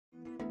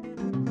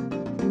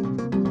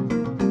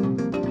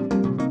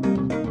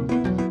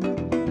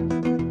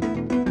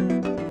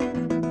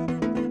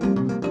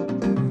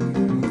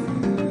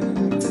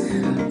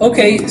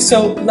Okay,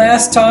 so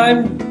last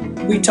time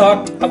we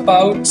talked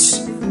about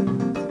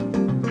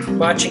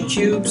matching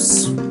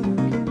cubes,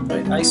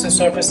 right?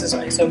 Isosurfaces,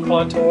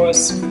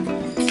 isocontours.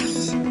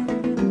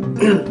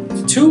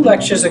 2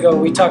 lectures ago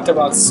we talked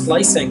about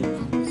slicing,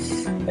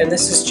 and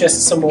this is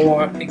just some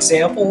more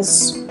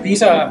examples.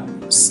 These are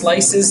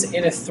slices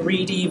in a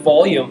 3D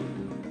volume,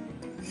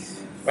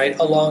 right,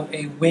 along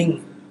a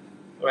wing,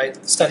 right,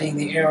 studying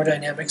the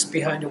aerodynamics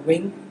behind a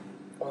wing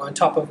or on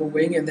top of a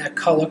wing, and they're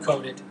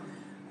color-coded,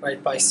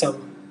 right, by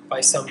some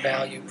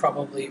value,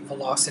 probably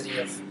velocity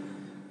of,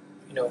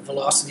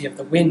 velocity of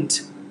the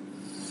wind.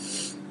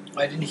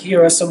 Right, and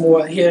here are some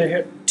more.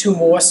 Here 2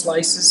 more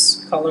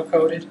slices,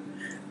 color-coded.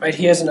 Right,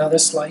 here's another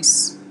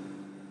slice.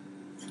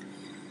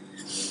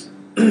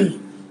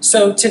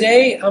 So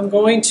today I'm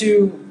going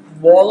to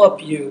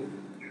wallop you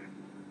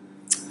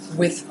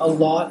with a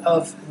lot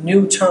of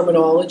new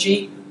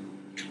terminology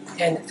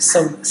and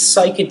some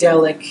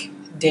psychedelic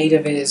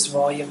data viz,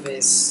 volume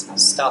viz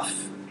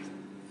stuff.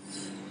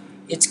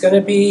 It's going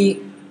to be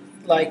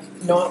like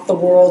not the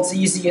world's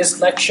easiest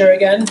lecture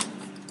again,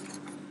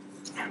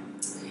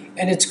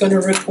 and it's going to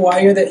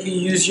require that you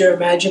use your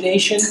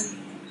imagination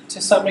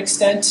to some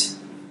extent.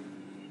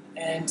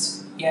 And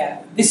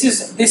yeah, this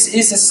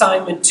is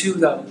assignment 2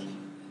 though.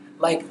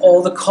 Like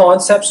all the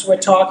concepts we're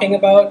talking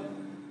about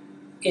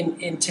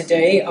in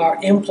today are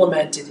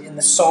implemented in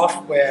the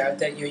software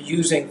that you're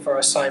using for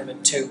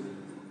assignment 2.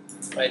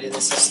 Right, and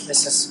this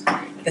is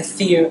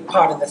the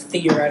part of the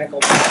theoretical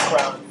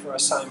background for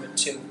assignment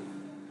 2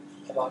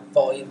 about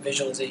volume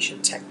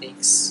visualization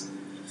techniques.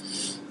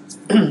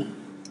 And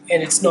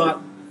it's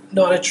not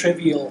a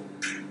trivial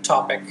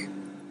topic.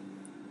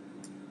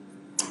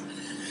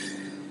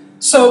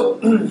 So,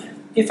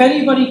 if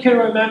anybody can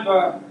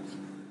remember,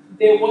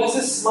 there was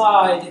a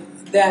slide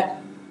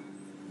that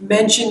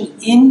mentioned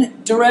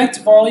indirect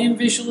volume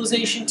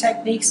visualization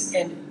techniques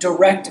and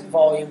direct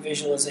volume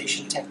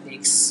visualization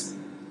techniques.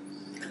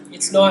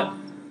 It's not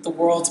the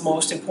world's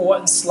most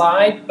important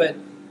slide, but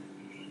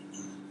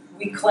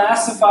we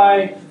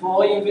classified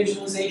volume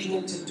visualization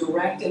into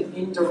direct and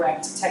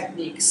indirect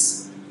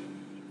techniques.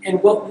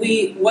 And what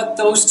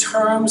those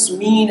terms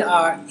mean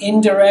are: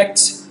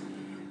 indirect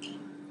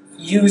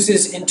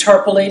uses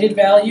interpolated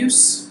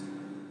values.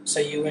 So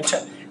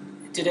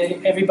did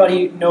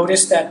everybody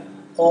notice that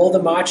all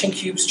the marching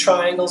cubes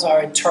triangles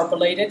are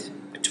interpolated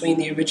between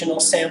the original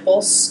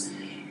samples?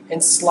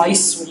 And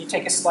slice, when you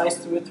take a slice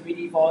through a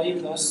 3D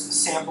volume, those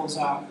samples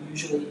are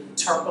usually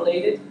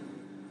interpolated,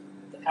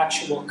 the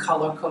actual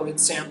color-coded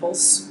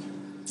samples.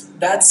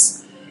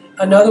 That's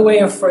another way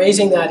of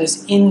phrasing that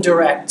is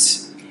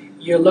indirect.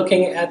 You're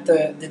looking at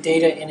the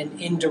data in an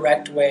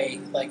indirect way,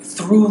 like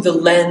through the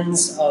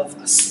lens of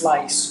a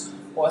slice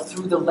or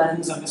through the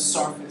lens of a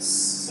surface,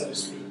 so to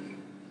speak.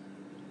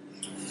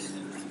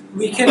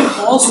 We can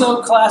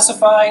also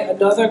classify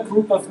another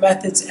group of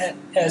methods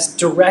as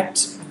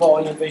direct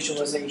volume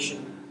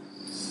visualization,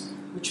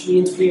 which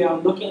means we are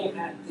looking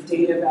at the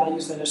data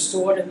values that are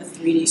stored in the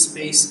 3D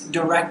space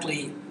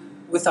directly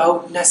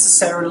without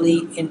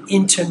necessarily an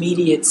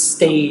intermediate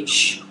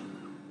stage,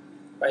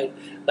 right?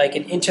 Like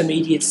an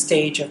intermediate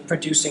stage of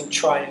producing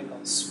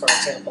triangles, for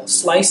example.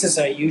 Slices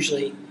are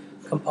usually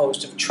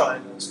composed of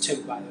triangles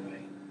too, by the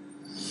way.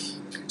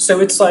 So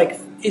it's like,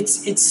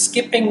 it's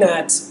skipping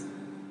that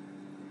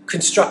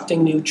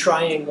constructing new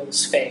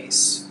triangles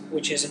phase,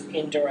 which is an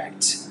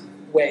indirect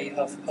way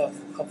of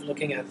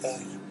looking at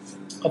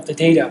the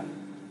data.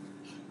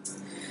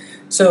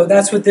 So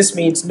that's what this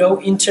means, no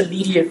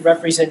intermediate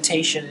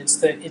representation.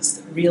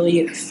 It's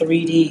really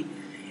 3D.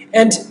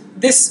 And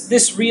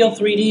this real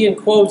 3D in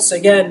quotes,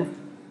 again,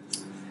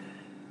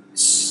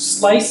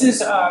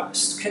 slices are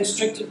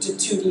constricted to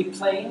 2D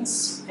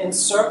planes, and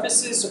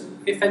surfaces,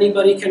 if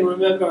anybody can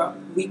remember,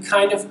 we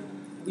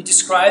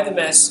describe them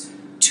as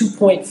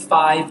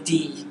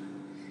 2.5D.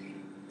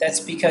 That's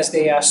because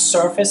they are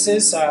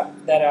surfaces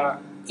that are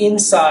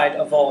inside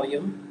a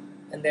volume,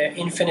 and they're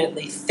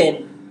infinitely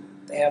thin.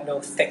 They have no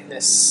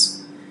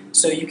thickness.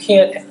 So you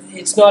can't,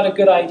 it's not a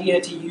good idea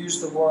to use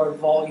the word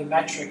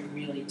volumetric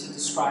really to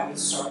describe a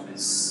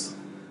surface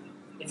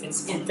if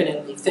it's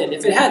infinitely thin.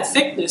 If it had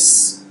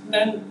thickness,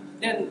 then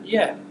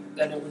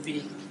it would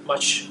be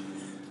much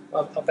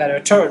a better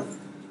term.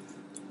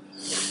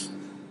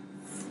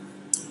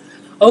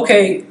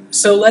 Okay,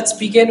 so let's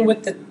begin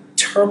with the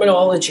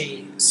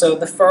terminology. So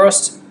the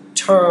first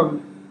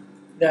term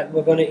that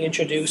we're going to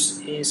introduce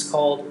is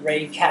called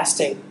ray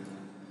casting.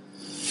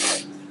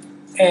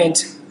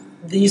 And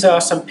these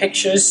are some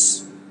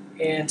pictures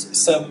and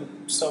some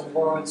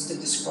words to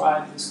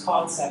describe this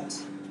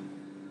concept.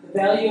 The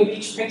value of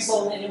each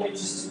pixel in the image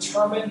is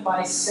determined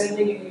by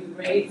sending a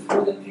ray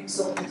through the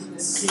pixel into the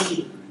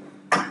scene.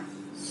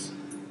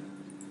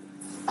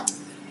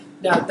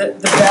 Now, the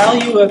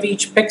value of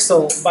each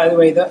pixel, by the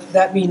way,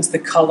 that means the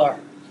color.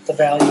 The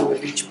value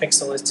of each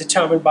pixel is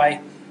determined by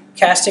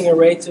casting a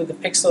ray through the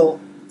pixel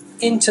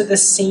into the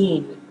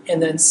scene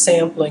and then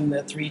sampling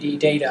the 3D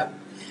data.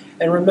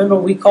 And remember,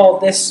 we call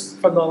this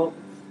from the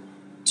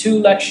 2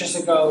 lectures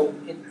ago,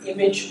 an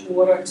image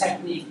order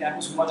technique. That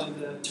was one of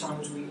the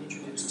terms we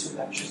introduced 2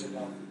 lectures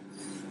ago.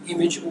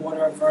 Image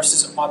order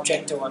versus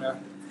object order,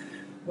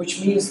 which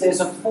means there's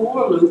a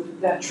for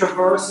loop that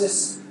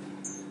traverses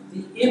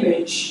the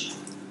image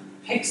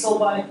pixel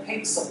by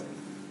pixel.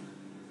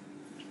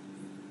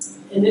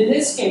 And in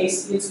this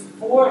case, it's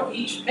for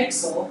each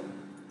pixel,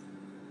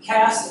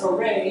 cast a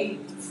ray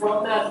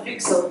from that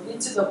pixel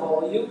into the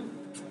volume,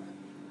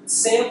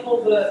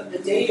 sample the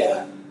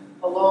data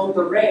along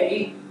the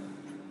ray,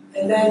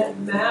 and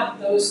then map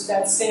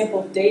that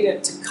sampled data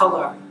to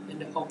color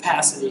and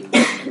opacity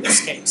in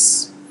this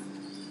case.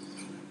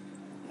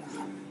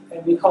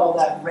 And we call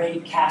that ray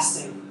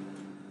casting.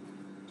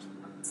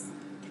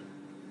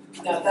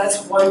 Now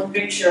that's one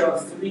picture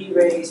of 3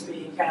 rays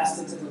being cast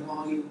into the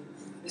volume.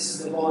 This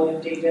is the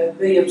volume data.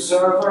 The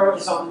observer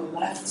is on the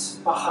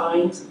left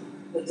behind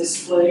the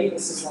display.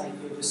 This is like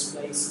your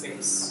display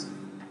space.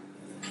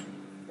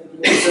 And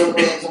the observer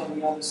is on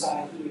the other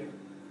side here.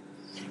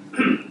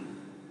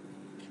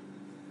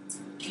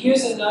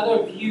 Here's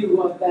another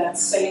view of that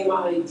same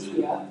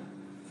idea.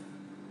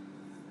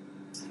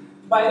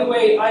 By the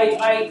way,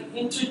 I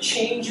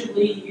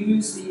interchangeably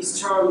use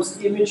these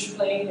terms image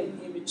plane and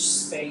image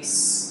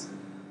space.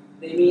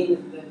 They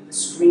mean the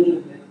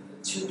screen, the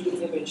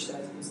 2D image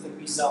that is the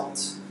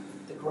result,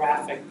 the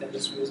graphic that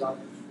is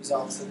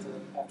results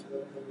after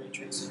the ray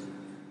tracing.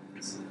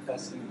 Is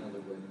casting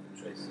another way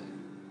of tracing?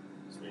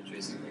 Is ray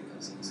tracing ray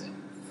casting the same?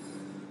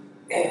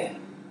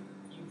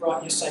 You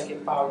brought your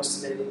psychic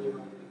powers today, didn't you,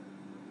 Rodri?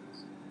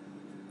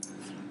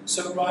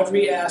 So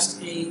Rodri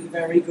asked a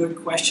very good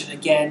question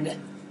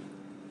again.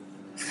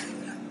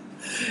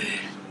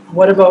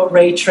 What about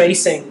ray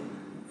tracing?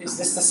 Is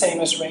this the same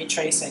as ray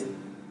tracing?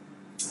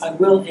 I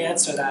will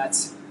answer that,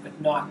 but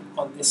not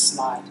on this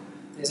slide.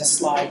 There's a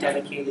slide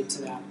dedicated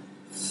to that.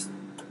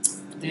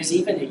 There's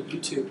even a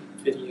YouTube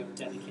video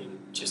dedicated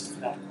just to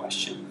that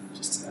question.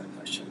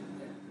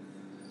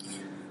 Yeah.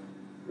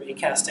 Ray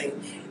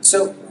casting.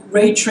 So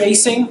ray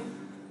tracing,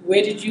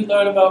 where did you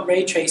learn about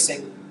ray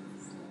tracing?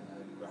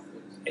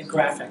 Graphics. In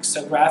graphics.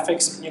 So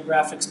graphics, in your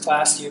graphics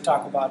class, you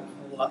talk about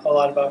a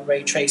lot about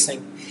ray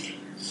tracing.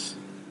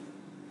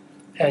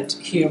 And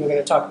here we're going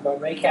to talk about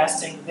ray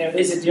casting. There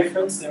is a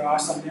difference, there are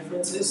some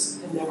differences,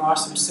 and there are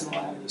some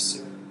similarities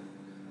to it.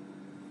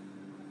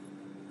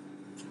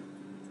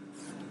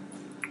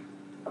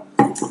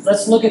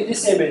 Let's look at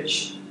this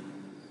image.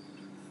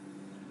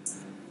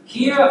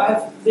 Here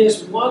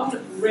there's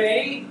one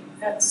ray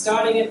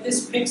starting at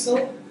this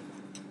pixel,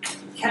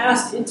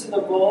 cast into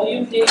the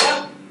volume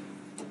data,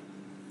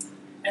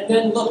 and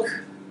then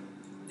look,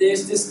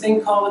 there's this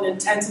thing called an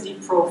intensity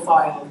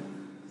profile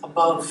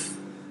above.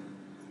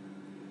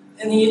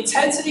 And the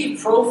intensity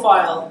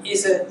profile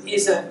is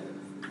a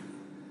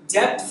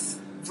depth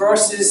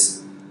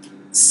versus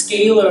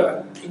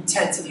scalar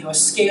intensity or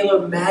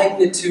scalar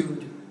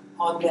magnitude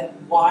on that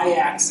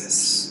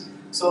y-axis.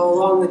 So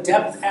along the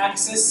depth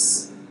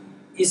axis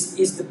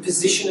is the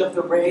position of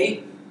the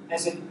ray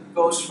as it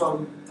goes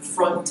from the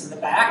front to the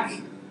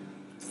back.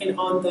 And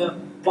on the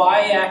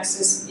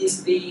y-axis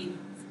is the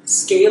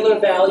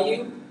scalar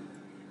value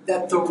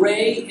that the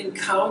ray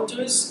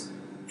encounters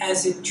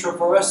as it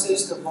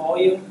traverses the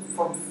volume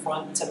from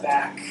front to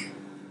back.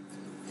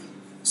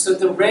 So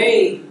the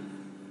ray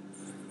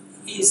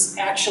is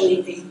actually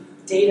a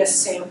data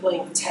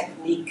sampling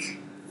technique.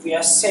 We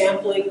are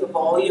sampling the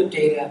volume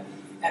data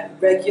at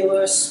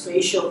regular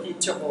spatial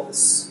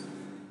intervals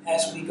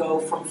as we go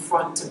from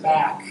front to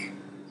back.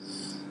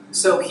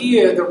 So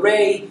here the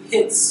ray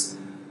hits,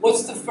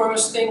 what's the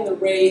first thing the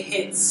ray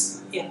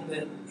hits in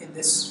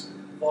this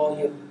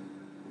volume,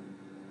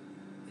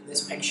 in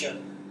this picture?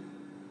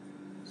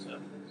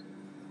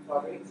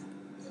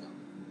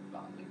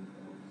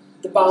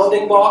 The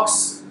bounding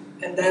box,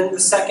 and then the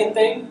second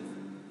thing?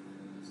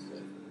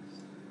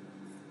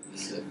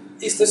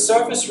 Is the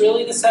surface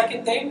really the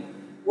second thing?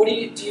 Do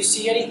you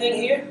see anything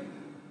here?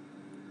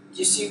 Do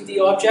you see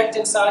the object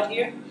inside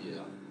here?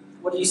 Yeah.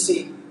 What do you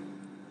see?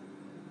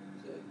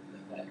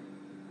 The head.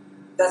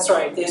 That's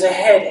right, there's a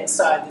head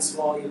inside this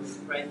volume,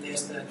 right?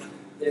 There's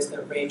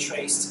the ray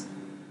traced,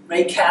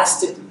 ray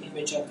casted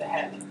image of the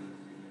head.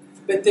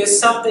 But there's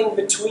something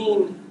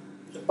between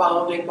the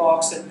bounding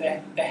box and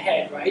the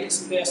head, right?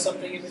 Isn't there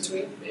something in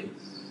between? Base.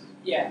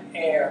 Yeah,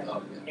 air.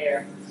 Oh, yeah.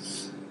 Air.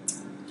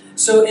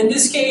 So in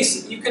this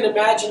case, you can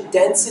imagine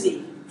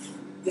density,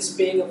 this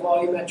being a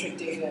volumetric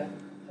data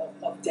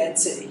of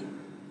density.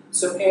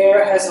 So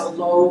air has a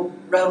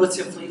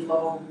relatively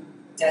low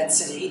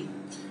density.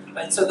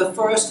 Right? So the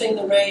first thing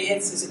the ray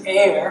hits is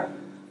air,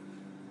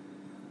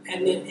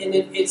 and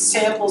it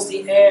samples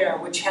the air,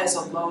 which has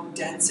a low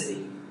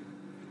density.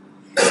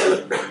 So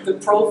the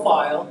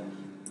profile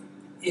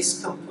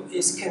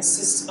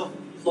consists of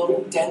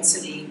low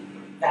density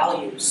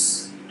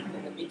values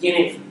in the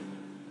beginning,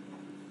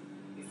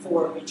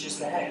 before it reaches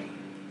the head.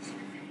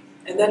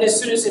 And then as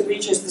soon as it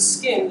reaches the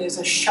skin, there's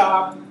a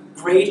sharp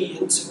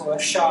gradient or a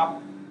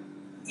sharp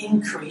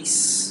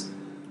increase.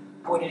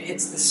 When it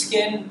hits the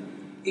skin,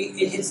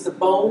 it hits the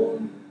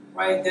bone,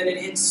 right? Then it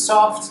hits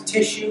soft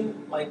tissue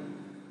like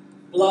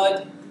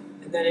blood,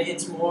 and then it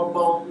hits more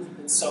bone,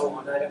 and so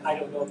on. I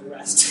don't know the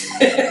rest.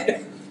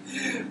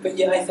 But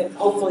yeah, I think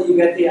hopefully you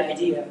get the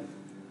idea.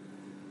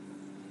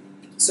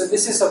 So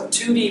this is a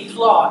 2D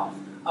plot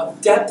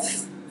of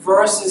depth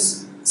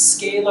versus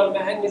scalar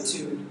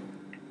magnitude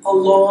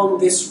along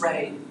this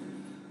ray.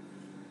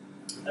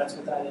 That's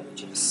what that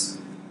image is.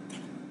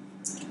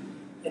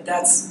 And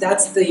that's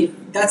the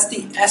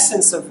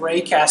essence of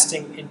ray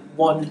casting in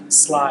one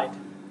slide.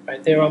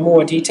 Right? There are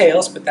more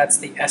details, but that's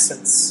the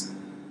essence.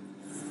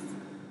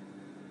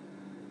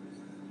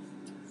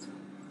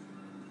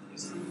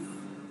 Is the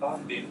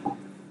bounding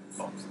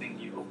box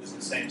thingy always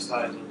the same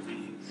size of the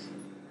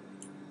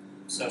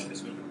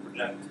surface we're going to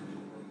project?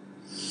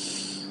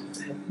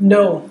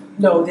 No,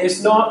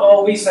 there's not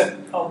always a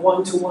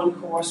one-to-one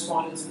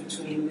correspondence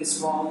between this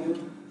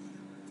volume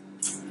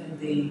and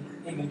the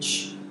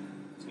image.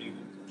 So you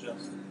can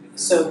adjust.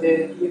 So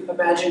you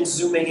imagine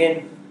zooming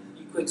in.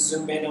 You could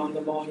zoom in on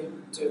the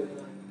volume to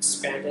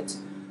expand it,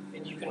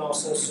 and you can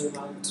also zoom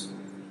out.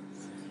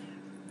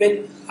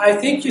 But I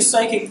think your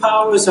psychic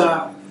powers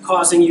are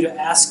causing you to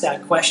ask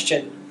that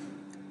question,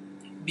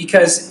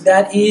 because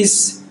that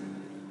is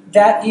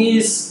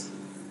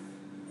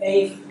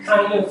a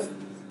kind of,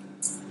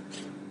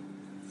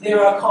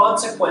 there are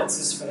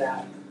consequences for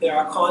that. There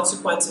are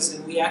consequences,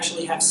 and we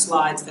actually have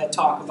slides that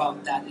talk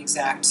about that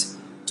exact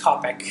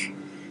topic.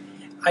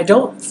 I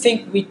don't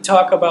think we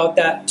talk about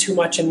that too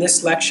much in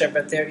this lecture,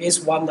 but there is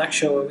one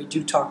lecture where we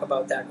do talk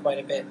about that quite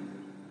a bit.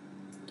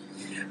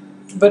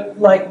 But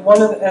like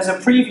as a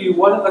preview,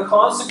 one of the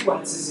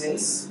consequences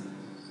is,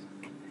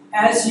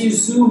 as you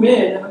zoom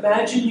in,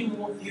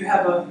 imagine you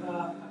have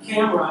a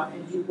camera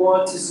and you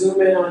want to zoom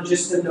in on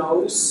just the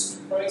nose,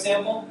 for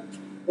example.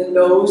 The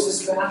nose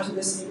is mapped to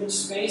this image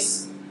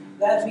space.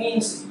 That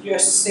means your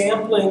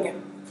sampling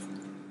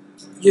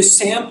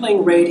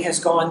rate has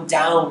gone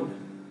down.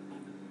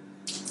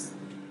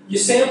 Your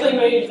sampling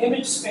rate in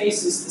image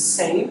space is the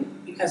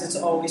same because it's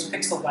always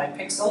pixel by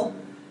pixel.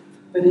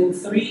 But in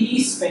 3D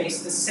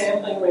space, the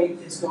sampling rate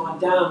has gone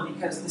down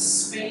because the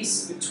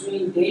space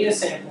between data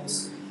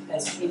samples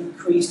has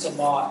increased a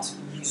lot.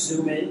 When you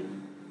zoom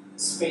in, the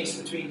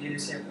space between data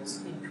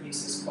samples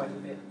increases quite a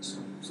bit. So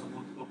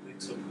multiple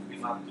pixels could be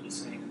mapped to the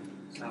same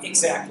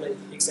sample.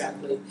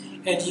 Exactly.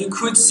 And you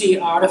could see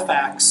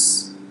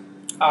artifacts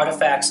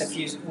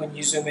when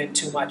you zoom in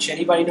too much.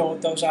 Anybody know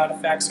what those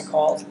artifacts are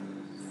called?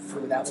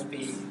 Ooh, that would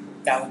be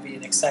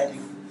an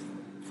exciting.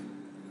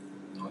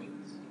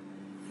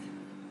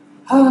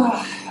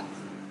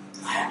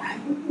 I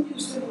wouldn't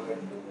use the word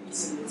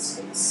noise in this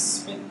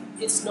case, but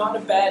it's not a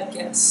bad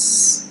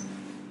guess.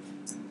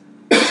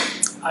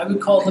 I would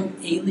call them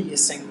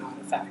aliasing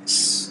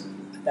artifacts.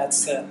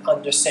 That's the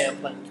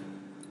undersampling.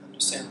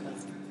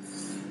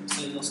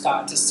 So you'll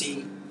start to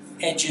see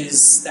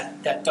edges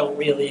that don't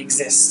really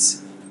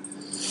exist.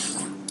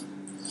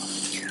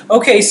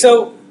 Okay,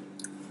 so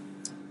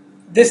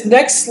this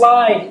next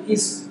slide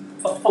is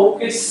a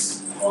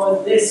focus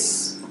on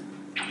this,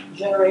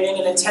 generating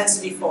an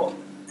intensity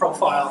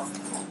profile.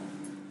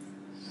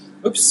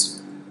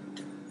 Oops.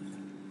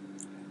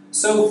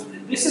 So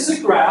this is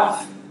a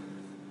graph.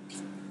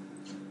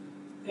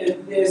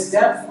 There's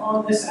depth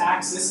on this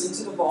axis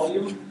into the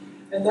volume,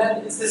 and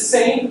then it's the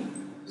same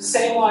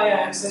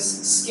y-axis,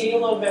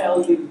 scalar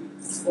value,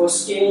 or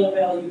scalar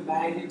value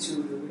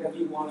magnitude, or whatever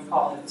you want to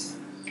call it.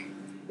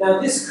 Now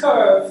this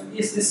curve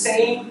is the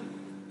same,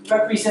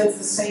 represents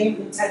the same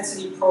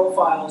intensity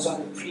profiles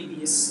on the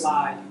previous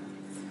slide.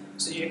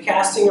 So you're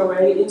casting a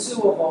ray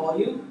into a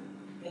volume,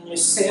 and you're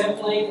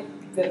sampling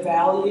the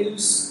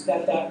values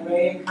that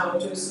ray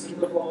encounters in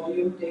the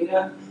volume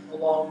data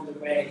along the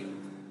ray.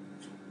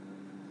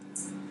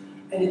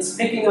 And it's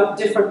picking up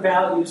different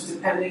values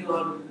depending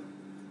on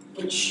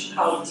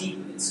how deep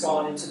it's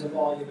gone into the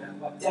volume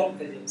and what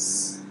depth it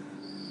is.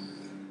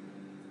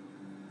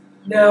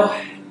 Now,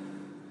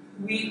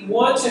 we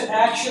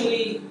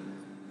actually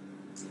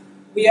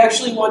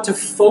want to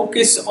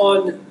focus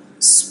on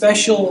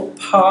special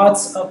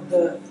parts of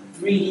the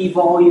 3D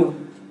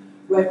volume.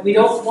 Right? We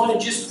don't want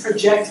to just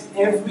project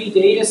every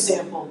data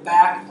sample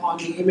back on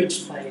the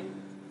image plane.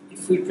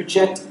 If we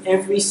project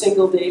every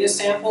single data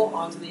sample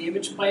onto the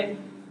image plane,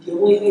 the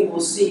only thing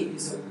we'll see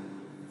is a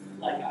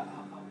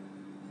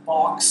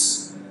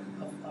box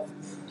of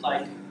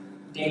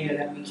data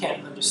that we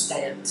can't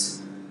understand.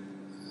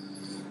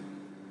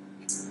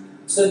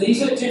 So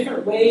these are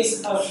different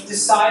ways of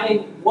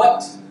deciding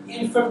what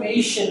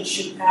information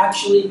should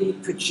actually be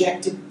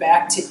projected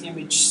back to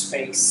image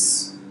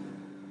space.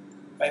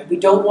 Right? We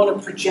don't want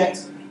to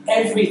project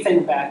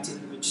everything back to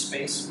image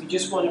space. We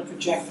just want to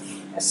project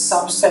a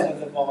subset of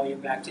the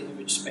volume back to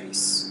image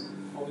space.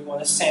 Or we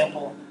want to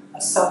sample a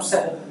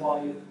subset of the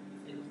volume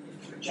and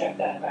project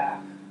that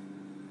back.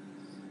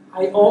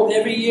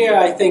 Every year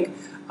I think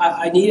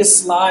I need a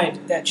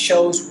slide that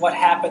shows what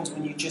happens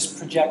when you just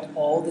project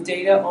all the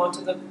data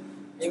onto the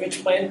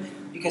image plane,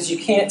 because you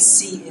can't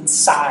see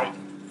inside.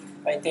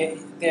 Right?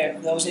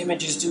 Those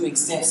images do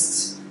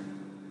exist,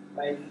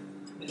 right?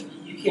 But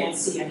you can't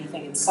see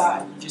anything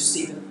inside. You just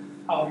see the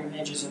outer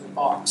edges of the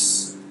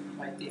box,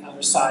 right? The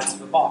outer sides of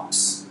the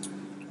box,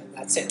 and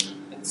that's it.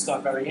 And it's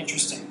not very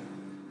interesting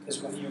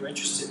because what you're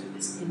interested in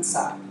is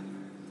inside.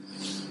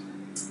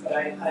 But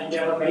I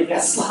never made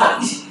that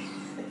slide.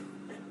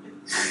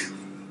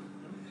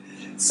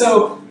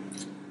 So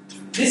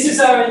this is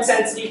our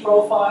intensity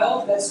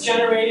profile that's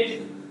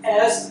generated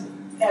as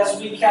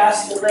we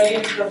cast the ray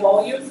into the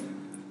volume.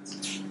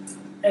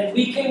 And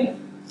we can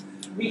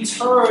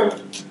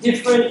return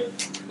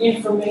different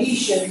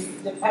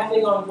information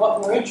depending on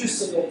what we're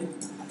interested in.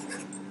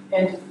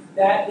 And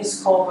that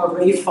is called a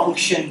ray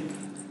function.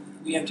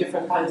 We have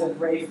different kinds of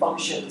ray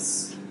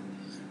functions.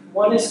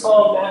 One is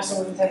called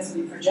maximum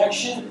intensity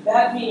projection.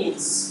 That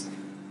means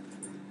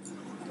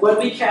when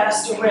we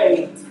cast a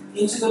ray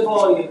into the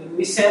volume and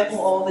we sample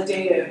all the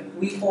data,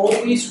 we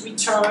always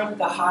return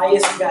the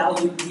highest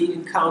value we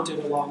encountered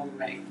along the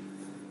ray.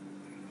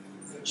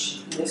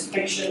 Which in this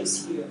picture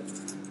is here.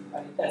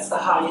 Right? That's the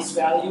highest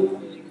value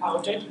we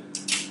encountered.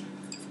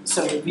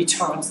 So it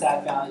returns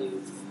that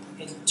value.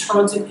 It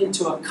turns it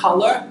into a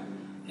color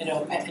and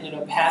an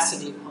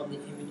opacity on the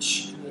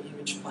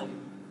image plane.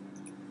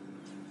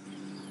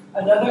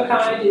 Another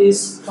kind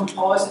is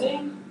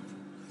compositing.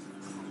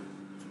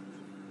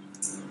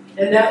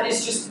 And that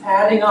is just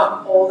adding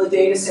up all the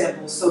data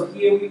samples. So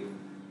here we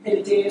hit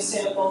a data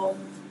sample,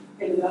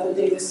 hit another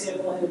data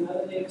sample, hit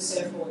another data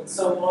sample, and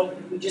so on.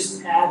 And we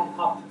just add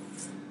up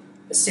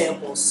the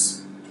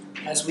samples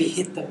as we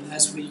hit them,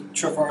 as we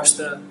traverse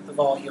the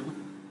volume.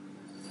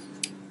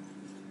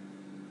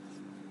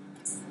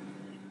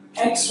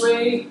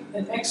 X-ray,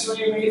 an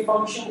X-ray ray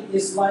function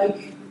is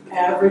like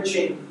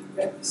averaging.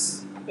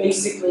 It's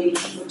basically,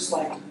 it looks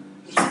like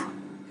it's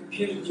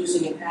computed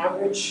using an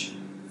average,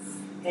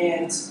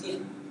 and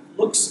it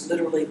looks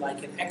literally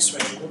like an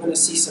X-ray. We're going to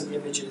see some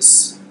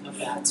images of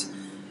that.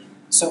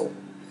 So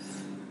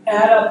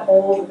add up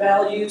all the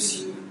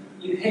values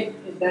you hit,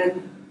 and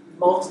then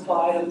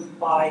multiply them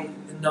by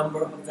the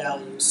number of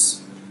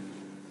values.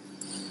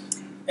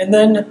 And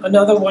then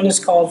another one is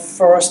called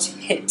first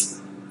hit.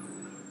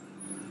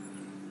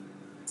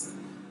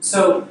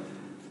 So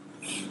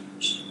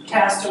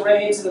cast a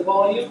ray into the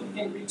volume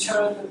and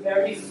return the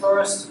very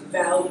first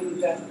value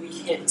that we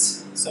hit,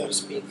 so to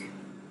speak.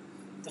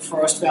 The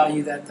first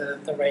value that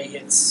the ray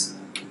hits.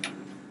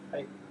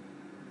 Right?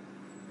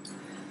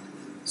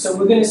 So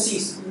we're going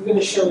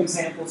to show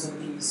examples of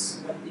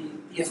these, what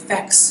the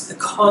effects, the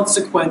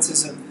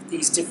consequences of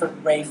these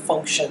different ray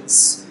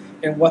functions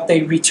and what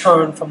they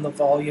return from the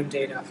volume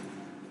data.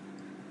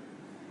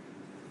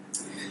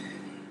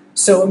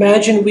 So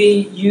imagine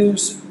we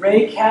use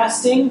ray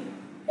casting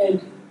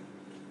and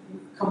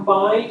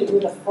combined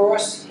with a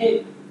first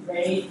hit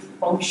ray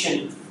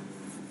function.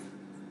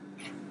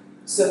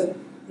 So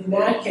in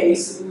that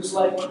case, it was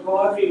like what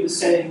Audrey was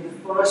saying,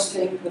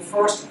 the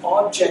first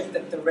object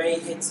that the ray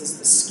hits is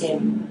the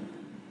skin.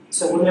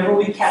 So whenever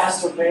we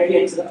cast a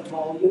ray into the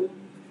volume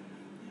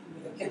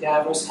with a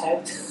cadaver's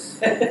head,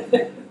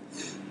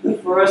 the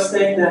first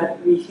thing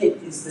that we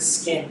hit is the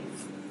skin.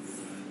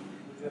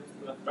 You have to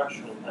put a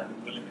threshold that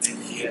will eliminate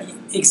the air.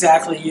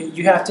 Exactly.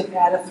 You have to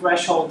add a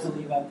threshold to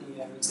leave out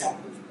the air.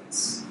 Exactly.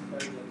 That's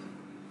very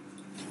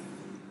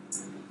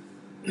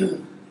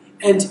good.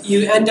 And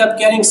you end up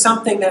getting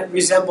something that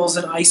resembles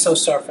an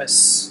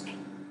isosurface.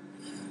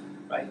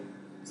 Right?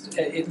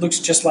 It looks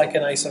just like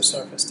an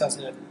isosurface,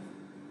 doesn't it?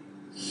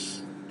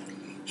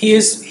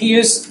 Here's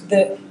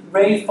the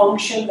ray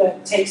function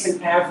that takes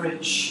an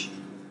average.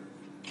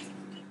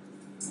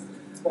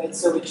 Right?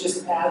 So it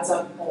just adds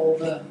up all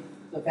the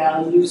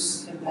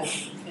values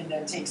and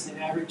then takes an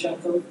average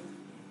of them.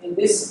 And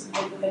this,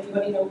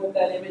 anybody know what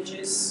that image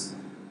is?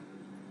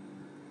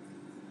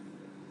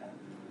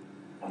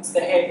 It's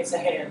the hand. It's a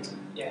hand.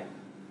 Yeah,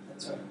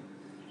 that's right.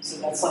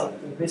 So that's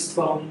like the wrist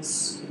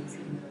bones,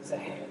 and there's a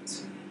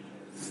hand.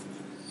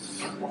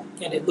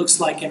 And it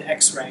looks like an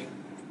X-ray.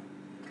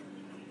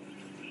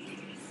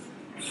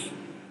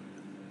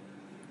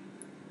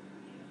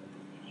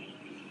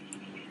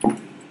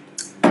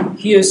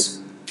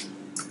 Here's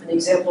an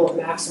example of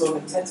maximum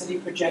intensity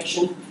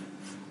projection.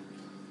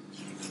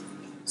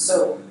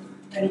 So,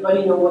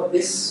 anybody know what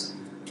this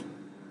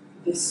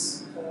is?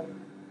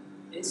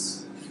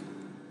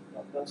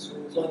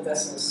 Blood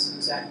vessels,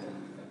 exactly.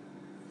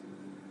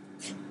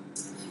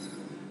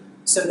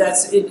 So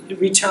that's it,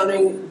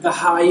 returning the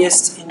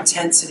highest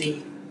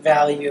intensity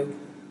value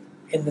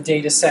in the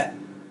data set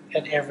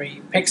at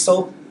every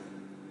pixel.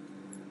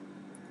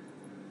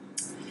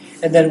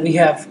 And then we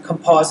have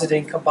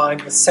compositing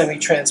combined with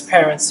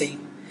semi-transparency.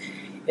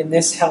 And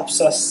this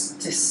helps us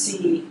to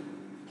see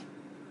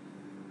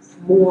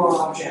more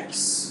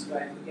objects,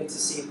 right? We get to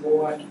see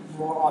more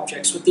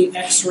objects. With the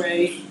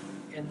X-ray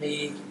and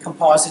the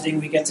compositing,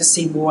 we get to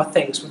see more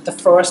things. With the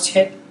first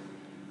hit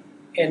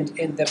and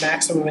the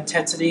maximum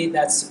intensity,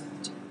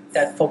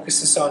 that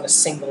focuses on a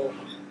single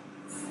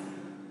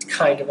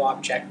kind of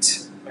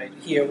object, right?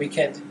 Here we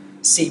can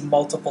see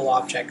multiple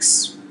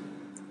objects.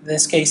 In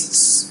this case,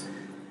 it's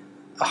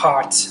a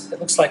heart. It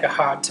looks like a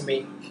heart to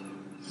me.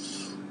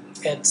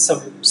 and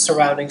some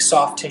surrounding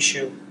soft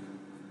tissue.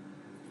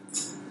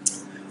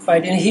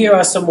 Right, and here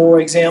are some more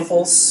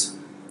examples.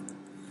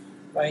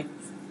 Right,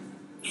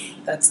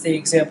 that's the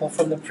example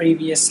from the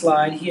previous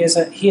slide.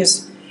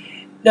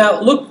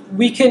 Now look,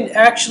 we can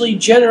actually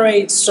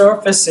generate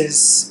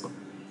surfaces.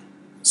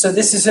 So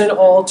this is an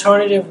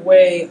alternative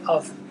way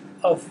of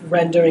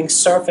rendering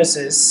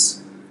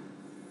surfaces.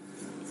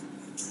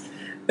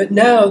 But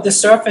now the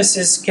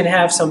surfaces can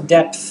have some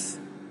depth,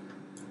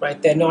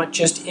 right? They're not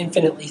just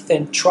infinitely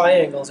thin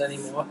triangles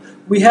anymore.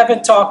 We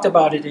haven't talked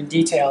about it in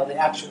detail, the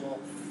actual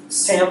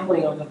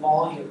sampling of the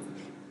volume.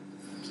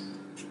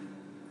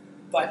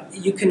 But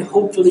you can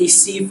hopefully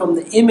see from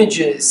the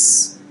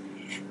images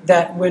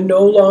that we're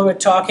no longer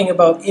talking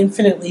about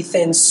infinitely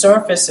thin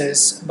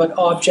surfaces, but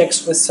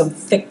objects with some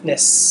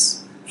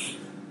thickness,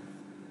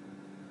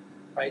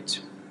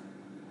 right?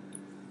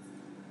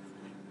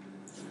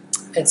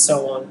 And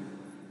so on.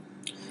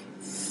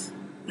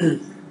 Sorry.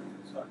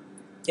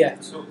 Yeah.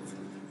 So,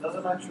 does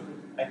an actual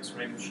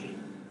X-ray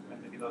machine,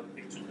 when they develop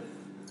pictures,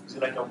 is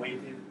it like a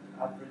weighted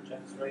average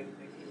X-ray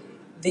thing?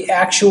 The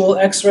actual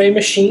X-ray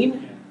machine?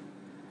 Yeah.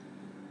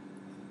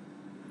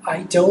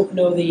 I don't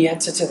know the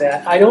answer to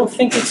that. I don't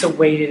think it's a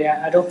weighted.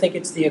 I don't think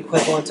it's the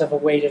equivalent of a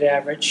weighted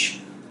average.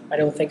 I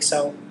don't think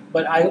so.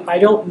 But I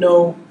don't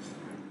know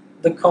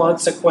the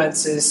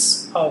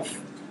consequences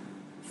of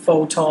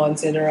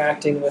photons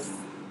interacting with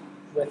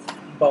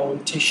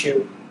bone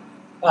tissue,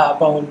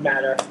 bone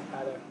matter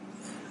rather.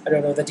 I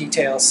don't know the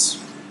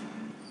details.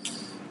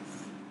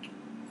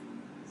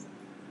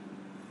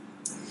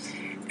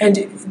 And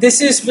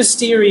this is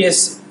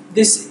mysterious.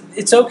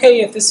 It's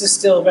okay if this is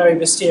still very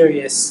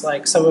mysterious.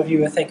 Like some of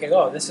you are thinking,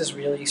 oh, this is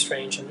really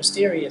strange and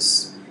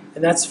mysterious.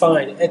 And that's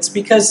fine. It's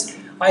because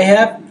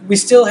we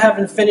still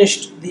haven't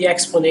finished the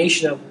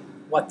explanation of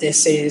what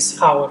this is,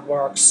 how it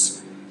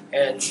works,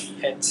 and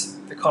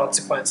the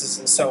consequences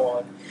and so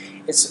on.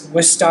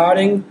 We're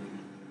starting,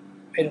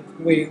 and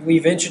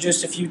we've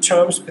introduced a few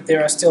terms, but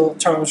there are still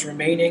terms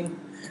remaining.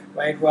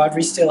 Right?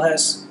 Rodri still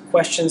has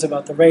questions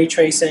about the ray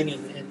tracing,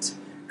 and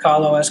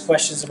Carlo has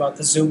questions about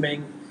the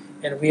zooming.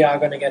 And we are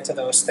going to get to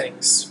those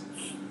things.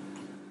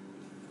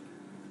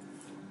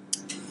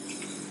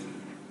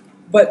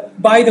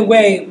 But by the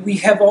way, we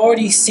have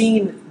already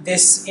seen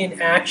this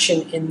in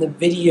action in the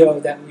video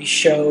that we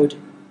showed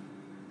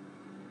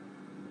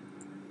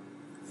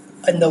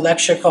in the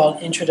lecture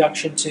called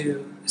Introduction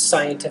to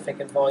Scientific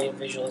and Volume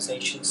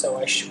Visualization. So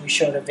we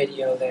showed a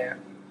video there.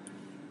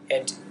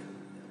 And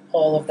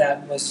all of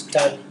that was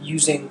done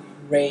using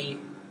ray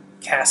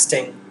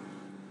casting.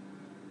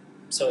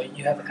 So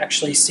you have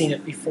actually seen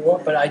it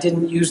before, but I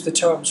didn't use the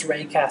terms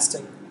ray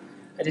casting.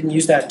 I didn't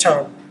use that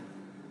term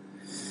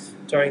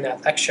during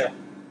that lecture.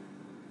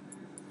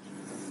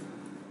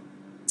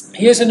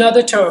 Here's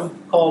another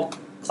term called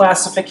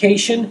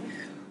classification.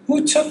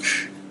 Who took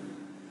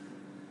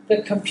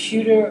the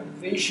computer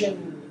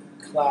vision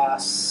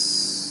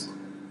class?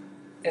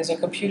 There's a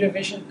computer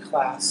vision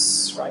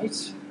class,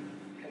 right?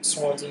 At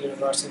Swansea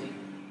University.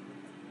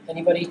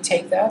 Anybody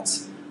take that?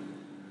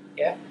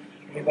 Yeah?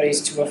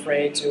 Everybody's too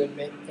afraid to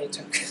admit they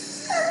took.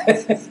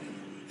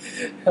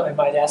 I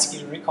might ask you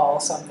to recall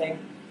something.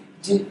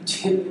 Do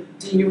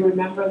you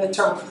remember the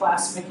term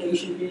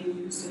classification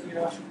being used in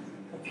your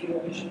computer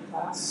vision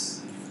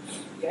class?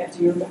 Yeah,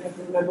 do you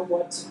remember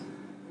what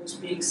was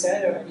being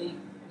said, or any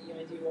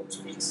idea what was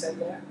being said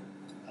there?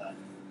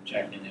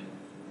 Checking if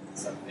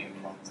something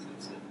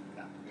constitutes a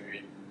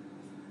category.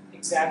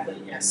 Exactly,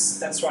 yes,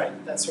 that's right.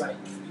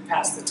 You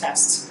passed the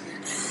test.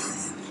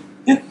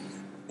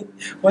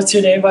 What's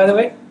your name, by the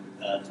way?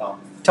 Tom.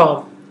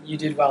 Tom. You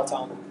did well,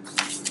 Tom.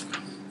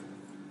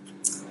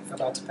 I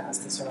forgot to pass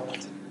this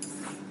around.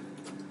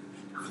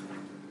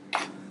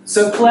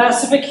 So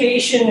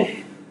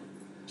classification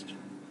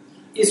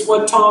is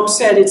what Tom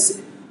said.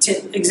 It's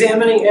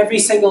examining every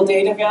single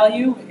data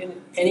value.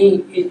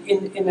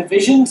 In the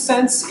vision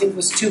sense, it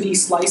was 2D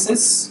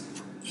slices.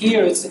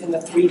 Here it's in the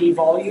 3D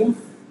volume.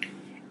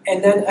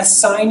 And then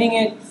assigning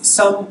it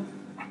some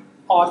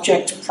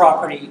object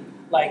property,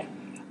 like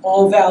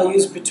all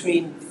values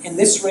in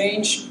this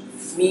range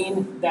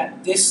mean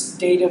that this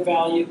data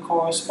value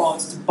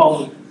corresponds to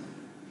bone.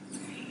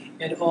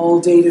 And all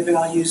data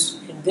values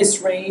in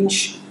this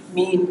range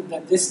mean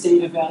that this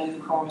data value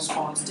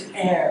corresponds to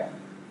air.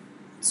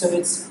 So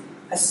it's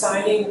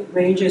assigning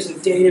ranges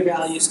of data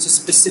values to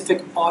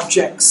specific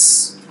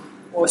objects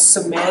or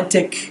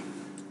semantic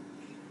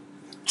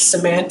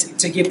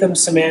to give them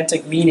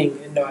semantic meaning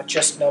and not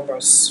just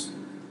numbers.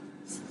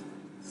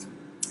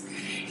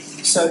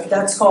 So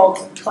that's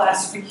called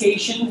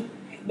classification.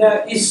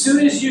 Now, as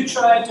soon as you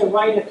try to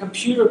write a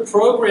computer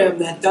program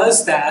that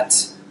does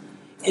that,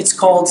 it's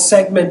called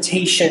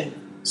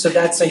segmentation. So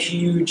that's a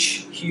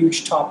huge,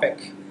 huge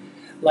topic.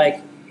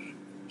 Like,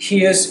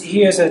 here's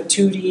a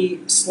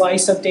 2D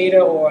slice of data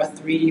or a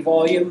 3D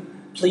volume.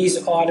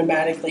 Please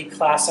automatically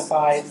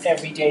classify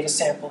every data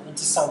sample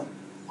into some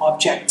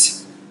object.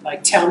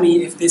 Like, tell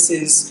me if this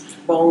is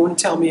bone,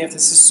 tell me if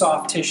this is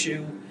soft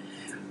tissue,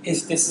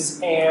 if this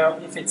is air,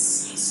 if it's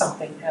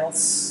something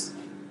else.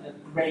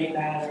 gray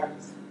matter,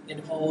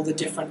 and all the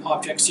different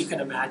objects you can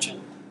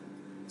imagine.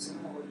 So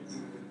how would you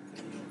do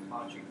with the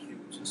marching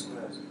cubes and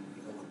squares?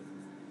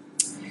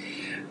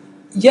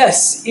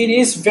 Yes, it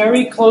is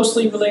very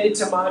closely related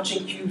to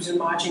marching cubes and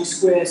marching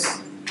squares.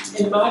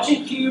 In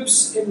marching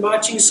cubes and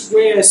marching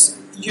squares,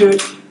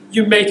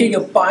 you're making a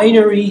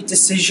binary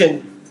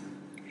decision.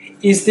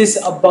 Is this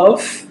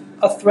above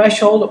a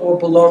threshold or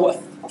below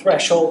a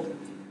threshold?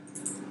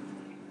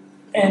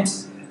 And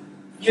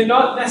you're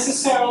not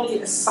necessarily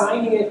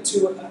assigning it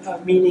to a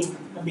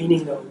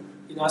meaning node.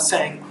 You're not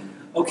saying,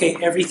 okay,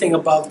 everything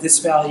above this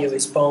value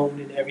is bone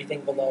and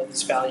everything below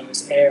this value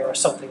is air or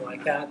something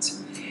like that.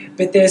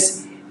 But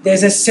there's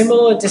a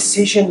similar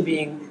decision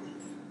being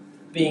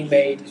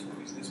made.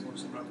 Is this more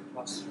similar to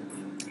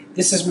clustering?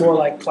 This is more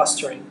like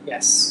clustering,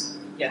 yes.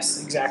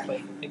 Yes,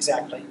 exactly.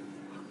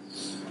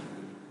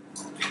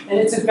 And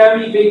it's a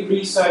very big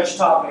research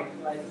topic,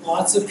 right?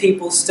 Lots of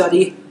people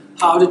study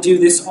how to do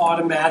this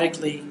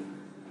automatically,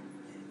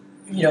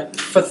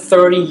 for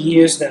 30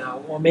 years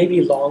now, or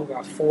maybe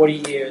longer, 40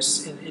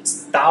 years.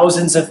 It's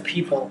thousands of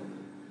people,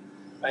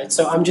 right?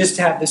 So I'm just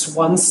have this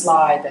one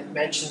slide that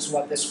mentions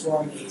what this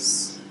word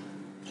is.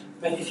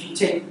 But if you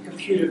take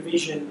computer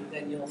vision,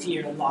 then you'll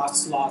hear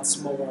lots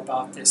more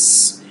about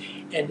this.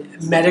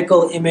 And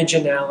medical image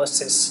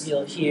analysis,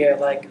 you'll hear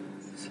like,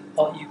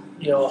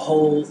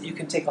 you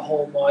can take a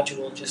whole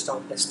module just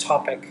on this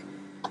topic.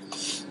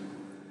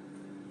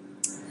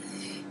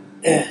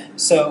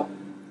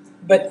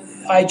 But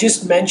I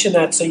just mentioned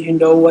that so you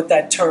know what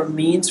that term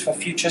means for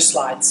future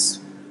slides.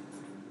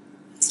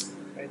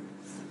 Right?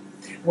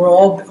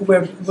 We're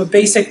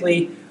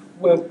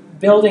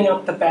building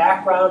up the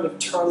background of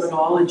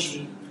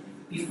terminology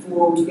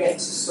before we get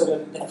to sort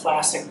of the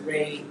classic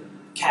ray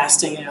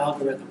casting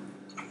algorithm.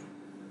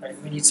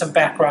 Right? We need some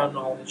background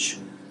knowledge.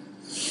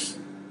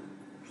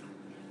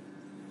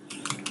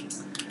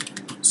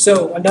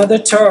 So another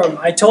term,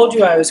 I told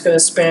you I was going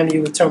to spam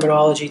you with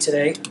terminology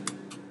today.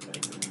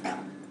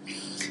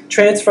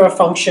 Transfer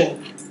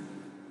function.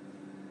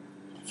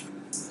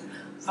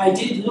 I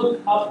did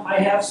look up, I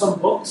have some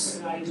books,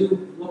 and I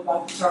do look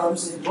up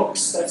terms in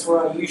books. That's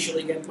where I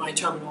usually get my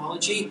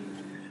terminology.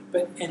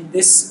 But in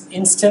this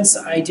instance,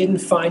 I didn't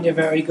find a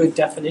very good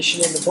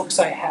definition in the books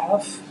I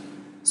have.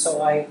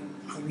 So I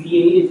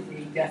created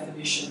a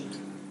definition.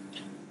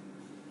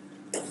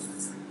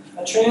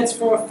 A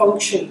transfer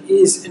function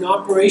is an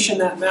operation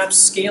that maps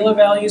scalar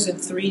values in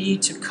 3D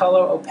to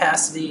color,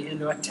 opacity,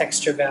 and or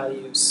texture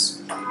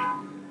values.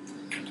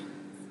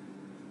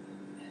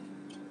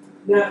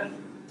 Now,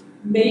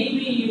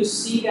 maybe you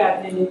see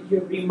that and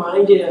you're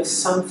reminded of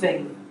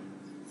something.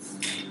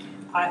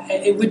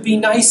 It would be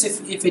nice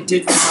if it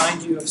did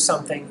remind you of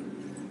something.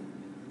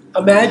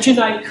 Imagine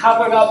I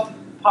covered up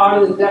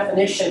part of the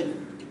definition.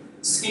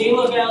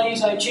 Scalar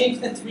values, I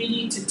changed the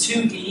 3D to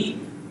 2D,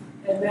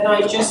 and then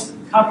I just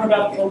covered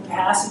up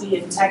opacity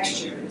and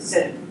texture. It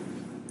said,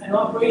 an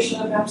operation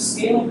that maps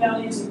scalar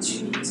values in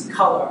 2D to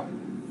color.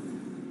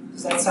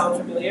 Does that sound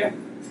familiar?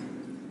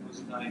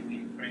 Was that in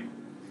the frame?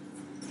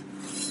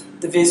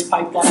 The Viz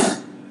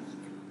pipeline.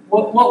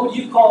 What would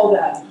you call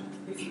that?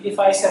 If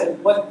I said,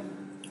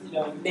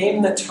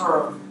 name the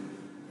term.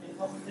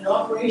 An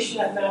operation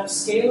that maps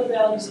scalar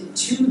values in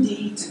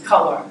 2D to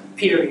color,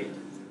 period.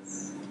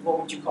 What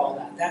would you call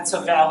that? That's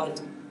a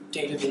valid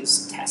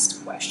database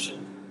test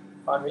question.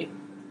 Henri?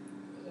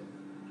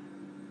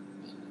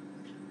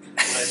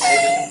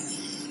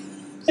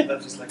 So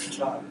that's just like a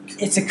chart.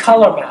 It's a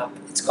color map.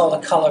 It's called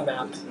a color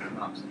map.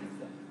 Maps.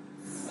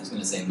 I was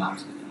going to say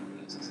maps, but I didn't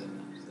realize it said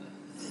maps there.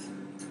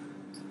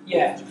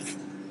 Yeah.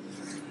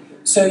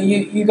 So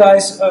you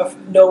guys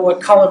know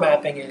what color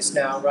mapping is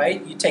now,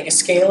 right? You take a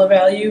scalar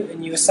value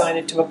and you assign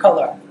it to a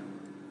color.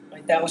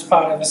 Right? That was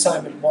part of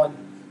assignment 1.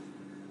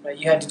 Right?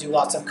 You had to do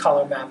lots of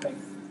color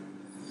mapping.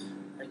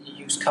 Right? You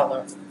use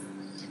color.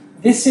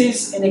 This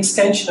is an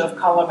extension of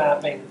color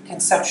mapping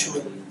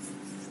conceptually.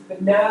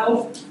 But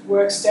now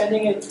we're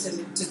extending it to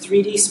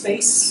 3D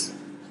space,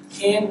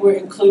 and we're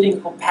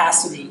including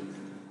opacity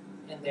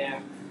in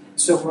there.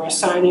 So we're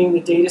assigning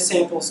the data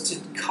samples to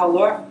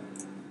color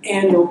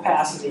and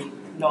opacity,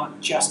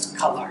 not just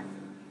color,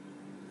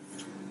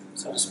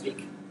 so to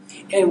speak.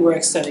 And we're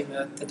extending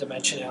the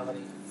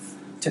dimensionality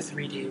to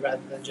 3D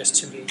rather than just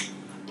 2D.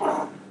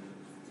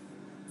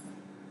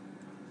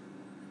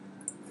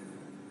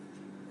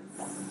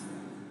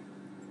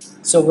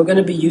 So we're going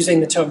to be using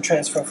the term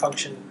transfer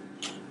function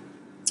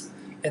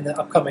in the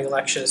upcoming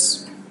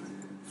lectures.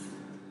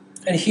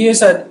 And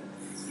here's a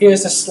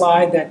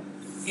slide that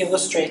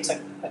illustrates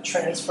a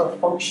transfer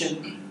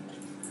function.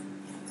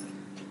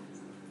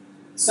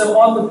 So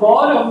on the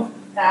bottom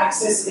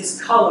axis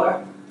is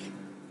color,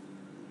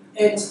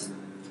 and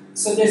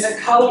so there's a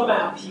color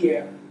map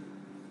here.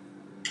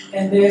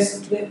 And there's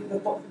the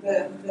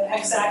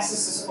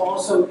x-axis is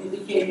also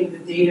indicating the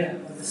data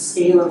of the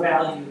scalar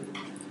value.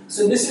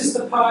 So this is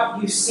the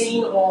part you've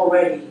seen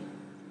already.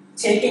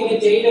 Taking a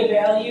data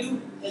value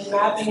and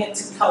mapping it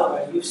to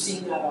color. You've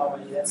seen that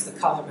already. That's the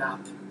color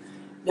map.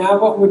 Now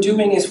what we're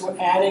doing is we're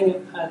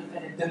adding a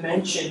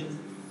dimension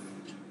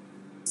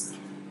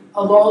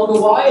along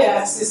the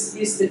y-axis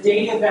is the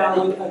data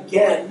value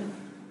again,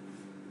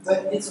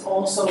 but it's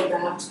also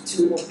mapped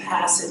to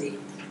opacity.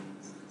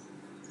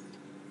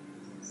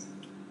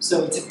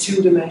 So it's a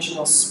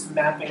two-dimensional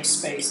mapping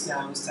space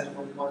now instead of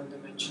a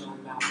one-dimensional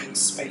mapping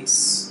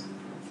space.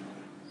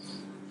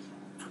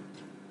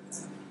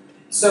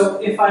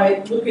 So if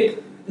I look at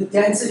the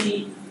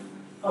density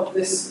of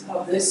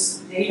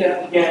this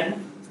data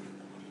again,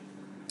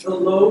 the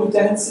low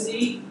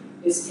density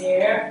is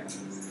air,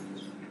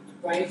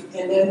 right?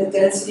 And then the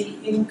density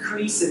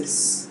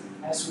increases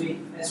as we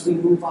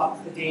move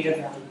up the data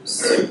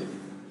values.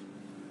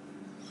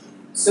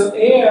 So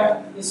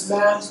air is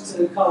mapped to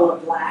the color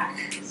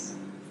black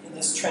in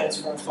this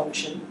transfer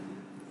function.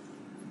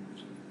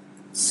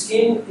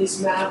 Skin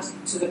is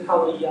mapped to the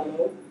color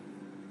yellow.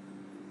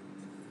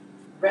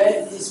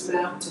 Red is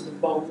mapped to the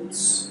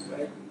bones,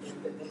 right?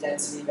 The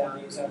density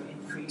values are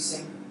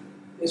increasing.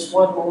 There's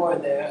one more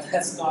in there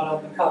that's not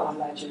on the color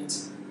legend.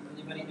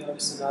 Anybody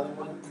notice another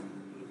one?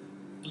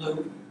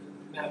 Blue,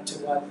 mapped to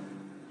what?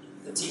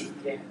 The teeth,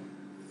 yeah.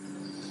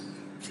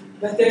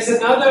 But there's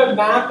another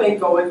mapping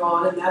going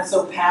on, and that's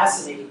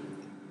opacity.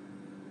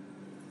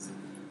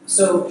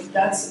 So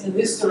that's in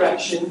this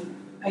direction.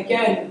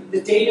 Again,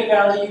 the data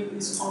value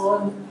is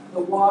on the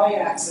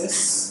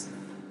y-axis.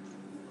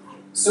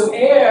 So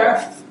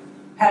air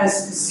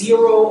has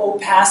zero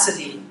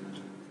opacity.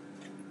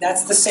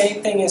 That's the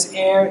same thing as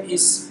air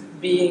is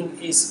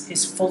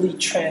fully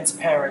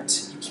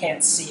transparent. You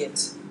can't see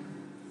it.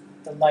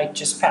 The light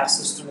just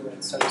passes through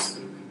it, so to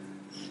speak.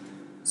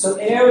 So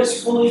air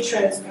is fully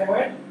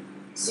transparent.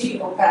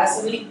 See,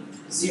 opacity,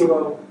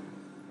 zero,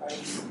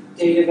 right?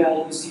 Data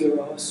value,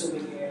 zero,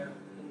 assuming air,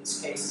 in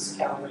this case, is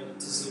calibrated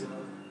to zero.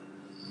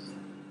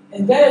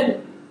 And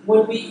then,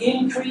 when we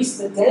increase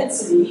the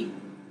density,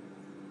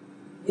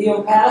 the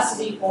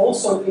opacity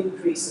also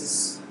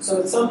increases.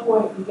 So at some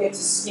point, we get to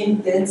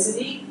skin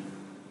density,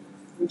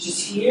 which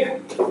is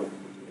here.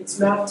 It's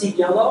mapped to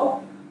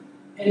yellow,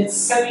 and it's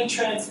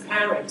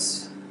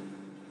semi-transparent.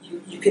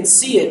 You can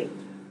see it,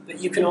 but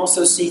you can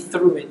also see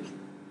through it.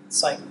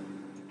 It's like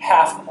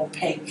half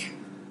opaque,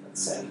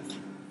 let's say,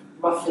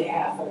 roughly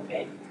half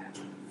opaque,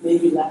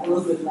 maybe a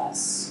little bit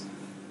less.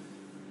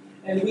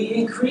 And we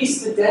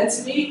increase the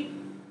density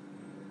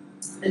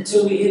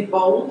until we hit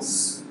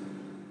bones.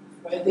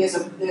 Right? There's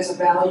a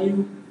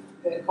value,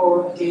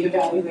 a data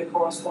value that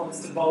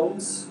corresponds to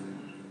bones.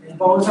 And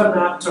bones are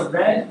mapped to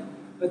red,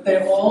 but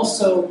they're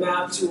also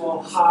mapped to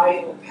a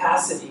high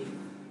opacity.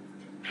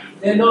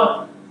 They're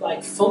not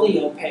like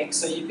fully opaque,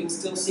 so you can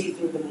still see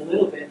through them a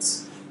little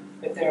bit,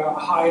 but they're a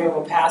higher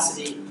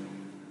opacity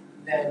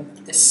than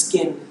the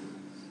skin.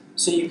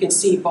 So you can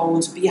see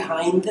bones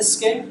behind the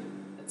skin.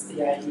 That's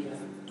the idea.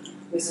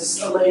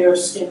 There's a layer of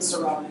skin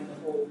surrounding the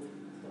whole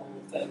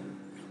thing,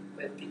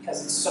 but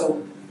because it's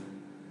so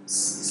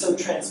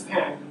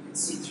transparent, you can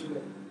see through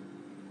it.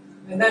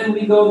 And then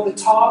we go to the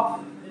top,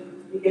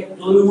 and we get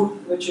blue,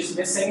 which is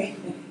missing.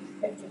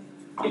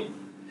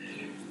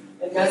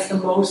 And that's the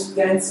most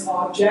dense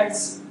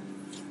objects.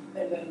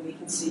 And then we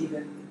can see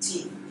the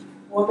teeth.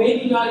 Or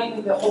maybe not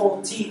even the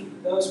whole teeth.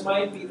 Those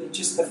might be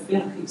just the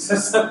fillings or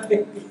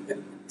something.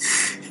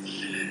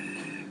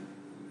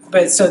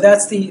 But so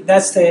that's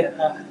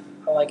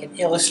like an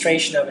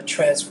illustration of a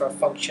transfer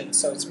function.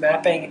 So it's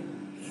mapping.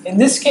 In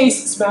this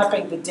case, it's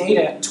mapping the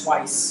data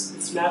twice.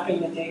 It's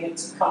mapping the data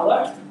to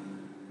color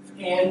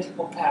and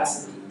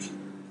opacity.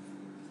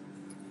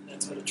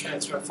 That's what a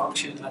transfer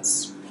function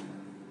does.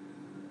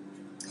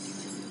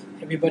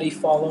 Everybody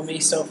follow me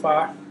so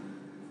far?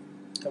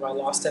 Have I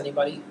lost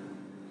anybody?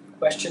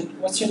 Question?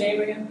 What's your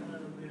name again?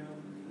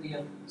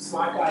 Liam.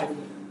 Smart guy,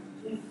 Liam.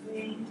 If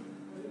the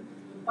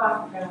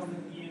background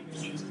in the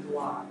image is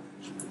black,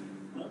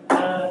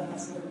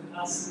 that's an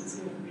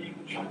opacity of being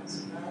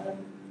transparent.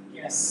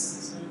 Yes.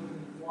 So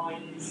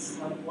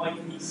why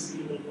can you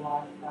see the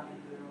black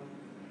background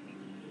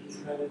is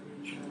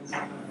relatively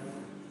transparent?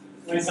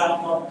 Or is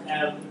that not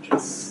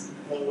just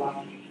the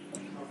black?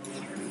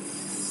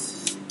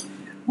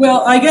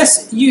 Well, I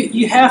guess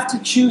you have to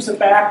choose a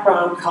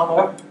background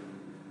color,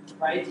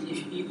 right?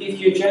 If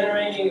you're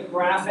generating a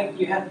graphic,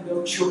 you have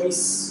no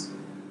choice.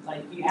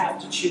 Like, you have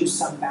to choose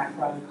some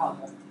background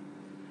color.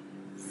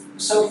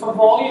 So for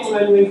volume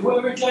rendering,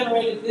 whoever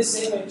generated this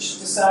image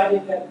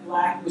decided that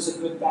black was a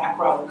good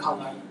background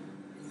color.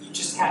 You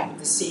just happened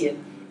to see it.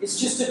 It's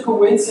just a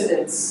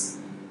coincidence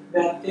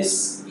that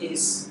this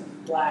is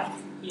black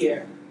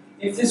here.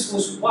 If this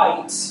was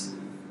white,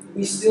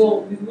 we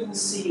wouldn't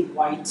see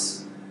white.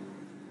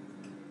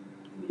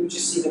 We would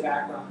just see the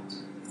background,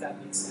 if that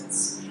makes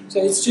sense. So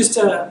it's just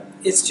an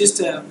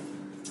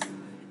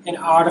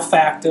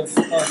artifact of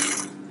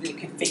the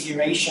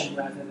configuration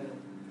rather than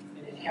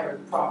an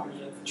inherent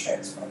property of the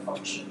transfer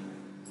function.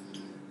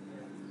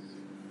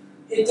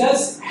 It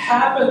does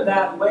happen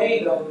that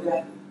way, though,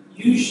 that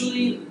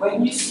usually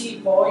when you see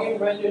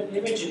volume rendered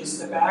images,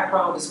 the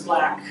background is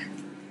black.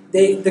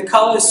 The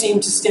colors seem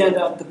to stand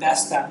out the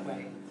best that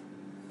way.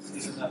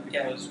 Isn't that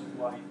because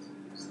white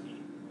is the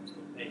most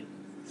opaque?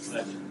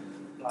 That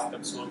black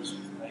absorbs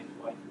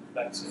white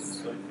back.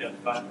 So if you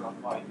have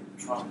background white,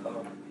 you try and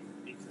color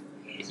it.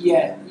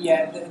 Yeah,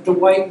 the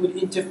white would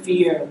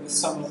interfere with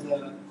some of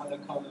the other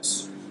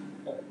colors.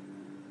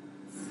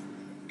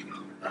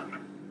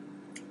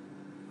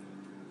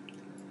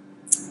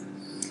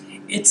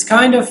 It's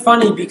kind of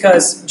funny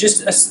because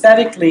just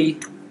aesthetically,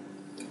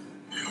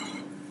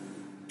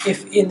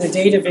 if in the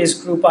data viz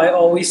group I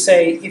always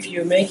say if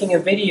you're making a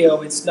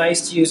video it's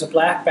nice to use a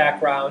black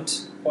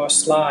background or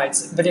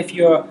slides, but if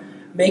you're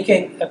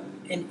making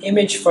an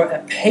image for a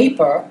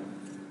paper,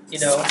 you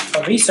know,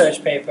 a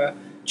research paper,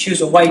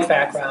 choose a white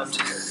background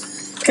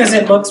because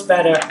it looks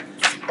better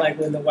like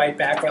when the white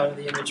background of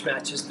the image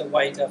matches the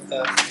white of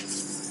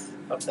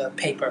the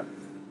paper.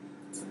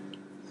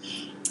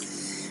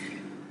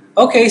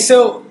 Okay,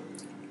 so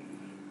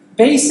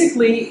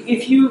basically,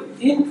 if you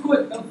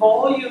input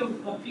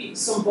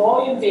some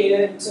volume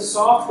data into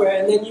software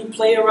and then you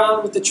play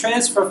around with the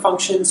transfer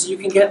functions, you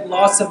can get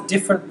lots of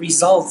different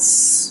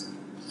results.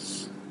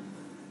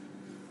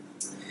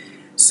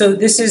 So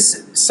this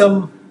is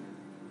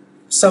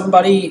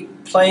somebody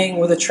playing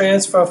with a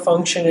transfer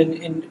function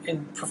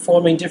and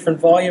performing different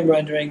volume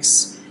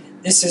renderings.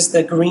 This is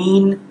the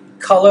green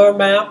color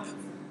map,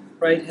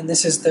 right? And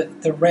this is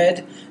the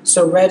red.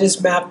 So red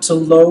is mapped to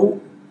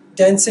low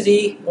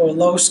density or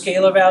low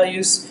scalar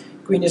values,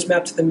 green is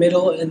mapped to the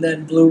middle, and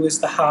then blue is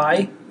the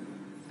high.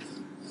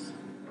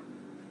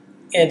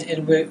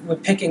 And we're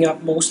picking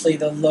up mostly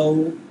the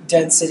low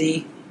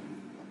density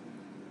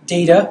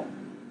data.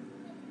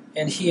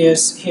 And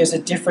here's a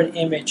different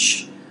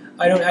image.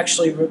 I don't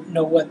actually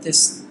know what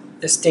this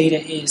data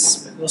is,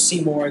 but we'll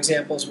see more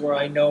examples where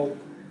I know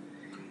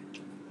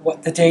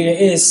what the data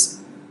is.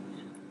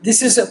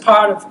 This is a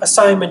part of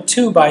assignment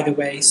 2, by the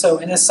way. So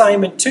in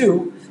assignment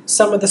 2,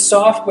 some of the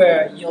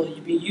software you'll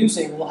be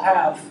using will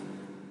have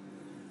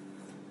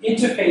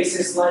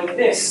interfaces like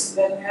this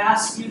that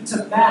ask you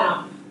to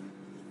map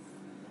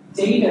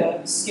data,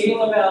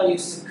 scalar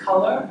values to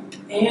color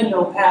and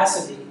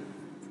opacity.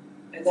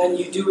 And then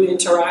you do it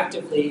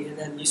interactively, and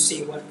then you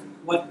see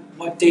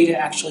what data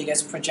actually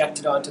gets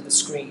projected onto the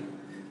screen.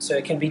 So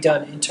it can be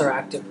done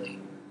interactively,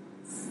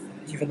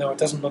 even though it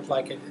doesn't look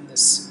like it in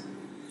this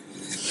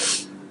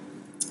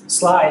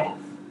slide.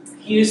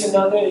 Here's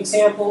another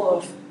example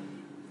of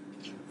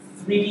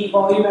 3D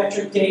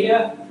volumetric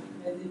data,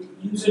 and the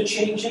user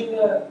changing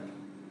the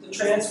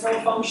transfer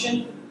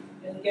function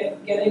and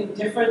getting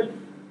different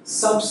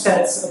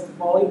subsets of the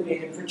volume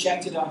data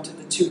projected onto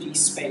the 2D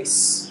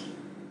space.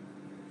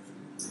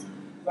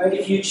 Right?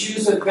 If you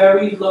choose a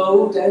very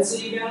low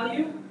density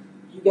value,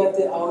 you get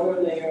the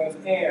outer layer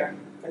of air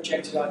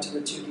projected onto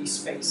the 2D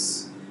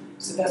space.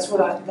 So that's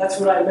what I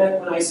meant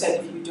when I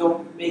said if you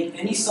don't make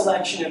any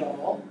selection at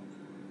all,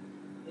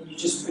 you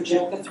just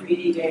project the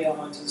 3D data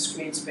onto the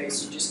screen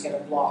space, you just get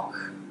a block.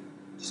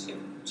 Just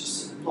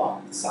see a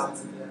block the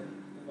size of the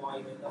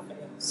volume and nothing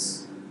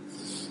else.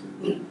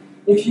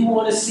 If you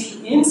want to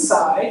see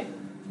inside,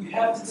 you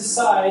have to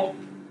decide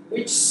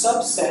which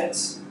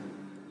subset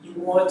you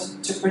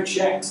want to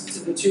project to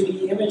the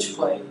 2D image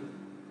plane.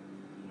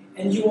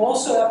 And you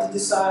also have to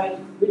decide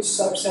which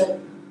subset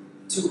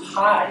to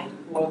hide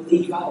or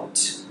leave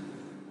out,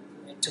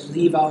 to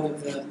leave out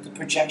of the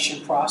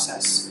projection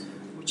process,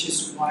 which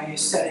is why you're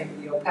setting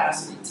the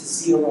opacity to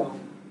 0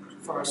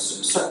 for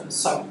certain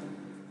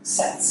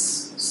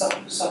subsets,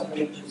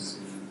 sub-ranges.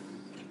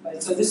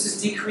 Right? So this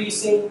is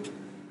decreasing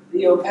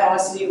the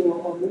opacity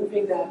or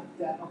moving that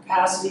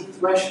opacity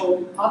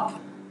threshold up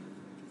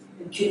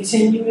and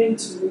continuing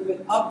to move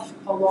it up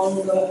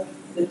along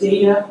the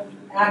data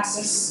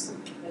axis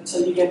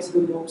until you get to the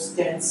most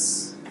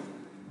dense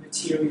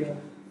material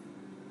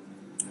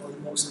or the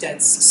most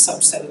dense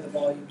subset of the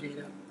volume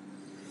data.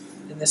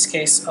 In this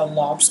case, a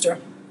lobster.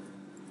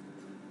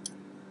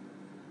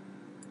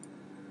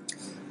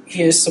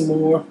 Here are some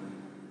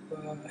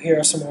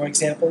more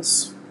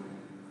examples.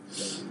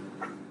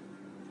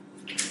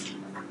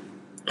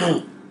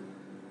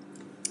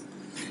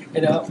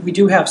 And we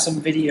do have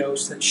some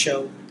videos that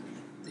show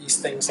these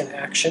things in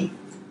action.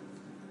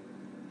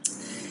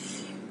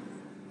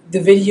 The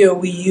video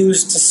we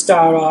used to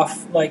start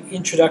off, like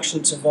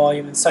Introduction to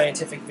Volume and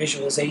Scientific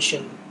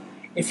Visualization,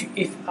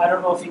 if I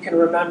don't know if you can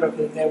remember,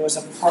 but there was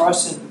a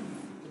person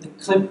with a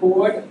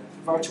clipboard,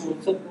 virtual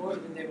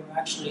clipboard, and they were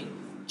actually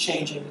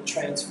changing the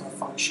transfer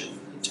function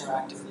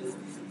interactively.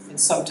 And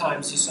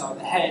sometimes you saw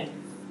the head,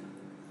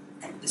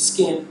 the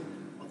skin,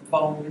 or the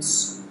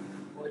bones,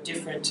 or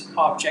different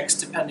objects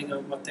depending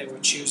on what they were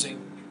choosing.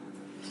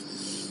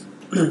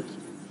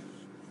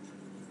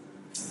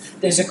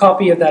 There's a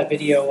copy of that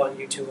video on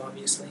YouTube,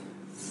 obviously,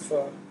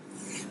 for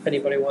if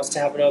anybody wants to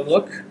have another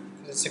look,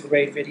 because it's a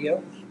great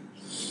video.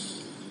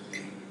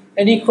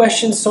 Any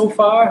questions so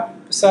far,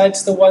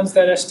 besides the ones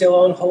that are still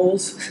on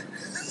hold?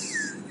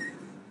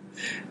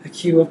 A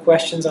queue of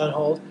questions on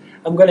hold.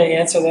 I'm going to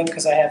answer them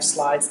because I have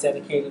slides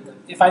dedicated to them.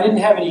 If I didn't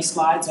have any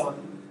slides on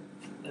them,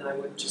 then I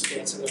would just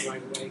answer them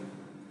right away.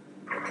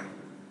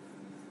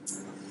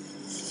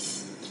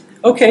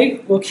 Okay,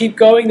 we'll keep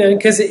going then,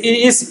 because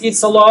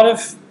it's a lot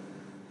of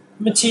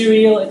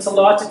material. It's a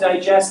lot to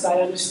digest,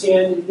 I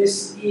understand.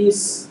 This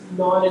is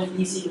not an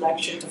easy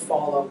lecture to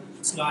follow.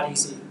 It's not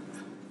easy.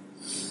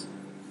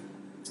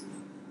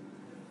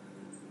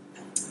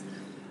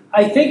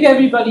 I think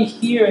everybody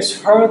here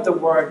has heard the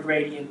word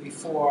gradient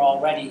before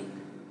already.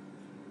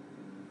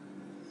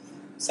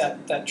 Is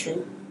that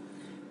true?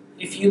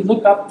 If you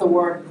look up the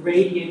word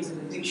gradient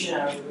in the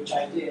dictionary, which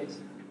I did,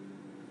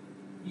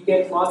 you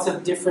get lots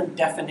of different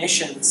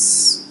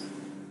definitions.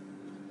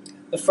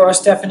 The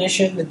first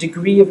definition, the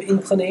degree of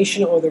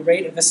inclination or the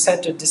rate of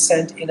ascent or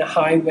descent in a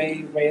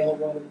highway,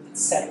 railroad,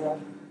 etc.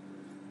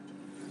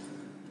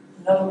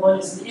 Another one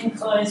is an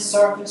inclined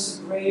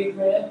surface, grade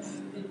rev.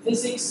 In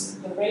physics,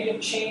 the rate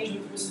of change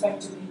with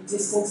respect to the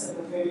distance of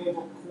a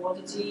variable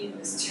quantity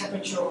is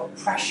temperature or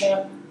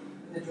pressure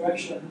in the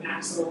direction of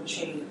maximum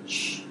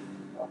change.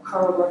 A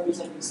curve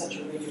representing such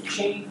a rate of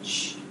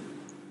change.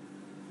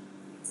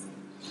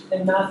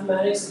 In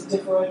mathematics, the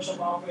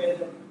differential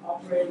operator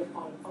operating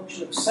upon a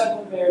function of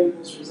several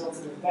variables results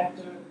in a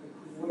vector,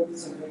 the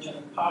coordinates of which are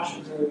the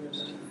partial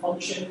derivatives of the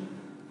function.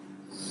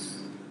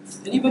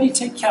 Anybody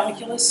take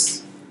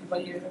calculus?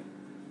 Anybody here?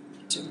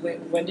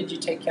 When did you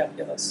take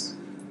calculus?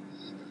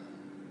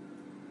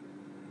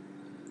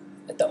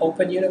 At the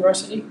Open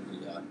University?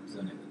 Yeah,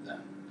 something like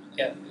that.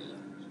 Yeah.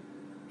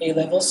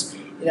 A-levels?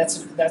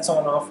 That's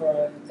on offer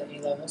at the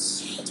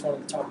A-levels. That's one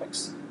of the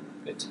topics.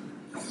 Good.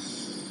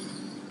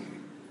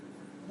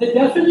 The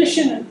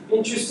definition,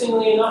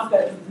 interestingly enough,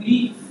 that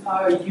we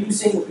are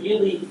using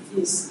really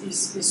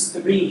is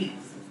three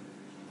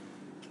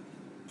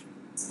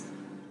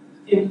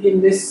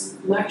in this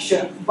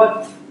lecture,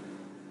 but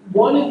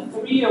 1 and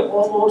 3 are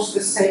almost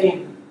the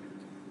same.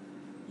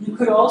 You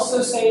could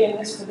also say in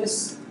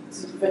this,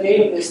 for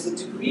data this, the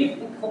degree of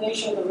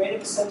inclination of the rate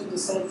of ascent or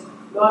descent,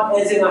 not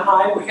as in a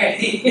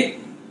highway,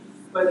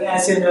 but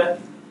as in a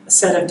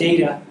set of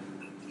data.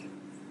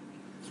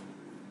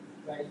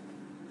 Right?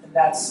 And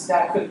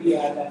that could be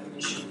our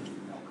definition.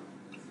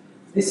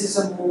 This is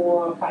a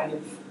more kind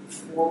of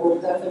formal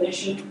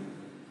definition.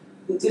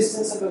 The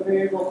distance of a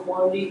variable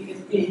quantity,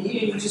 in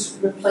here you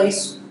just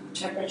replace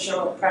temperature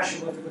or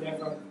pressure with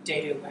whatever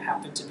data we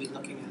happen to be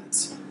looking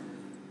at.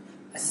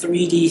 A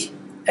 3D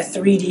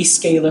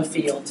scalar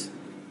field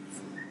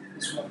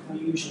is what we're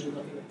usually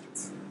looking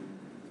at.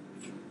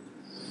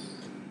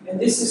 And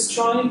this is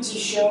trying to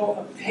show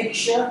a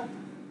picture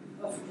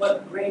of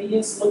what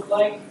gradients look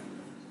like.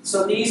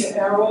 So these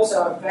arrows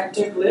are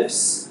vector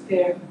glyphs.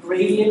 They're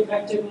gradient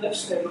vector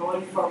glyphs. They're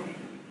going from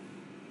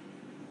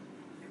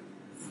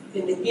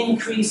in the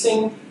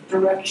increasing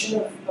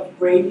direction of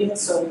gradient.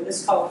 So in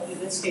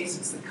this case,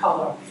 it's the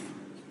color.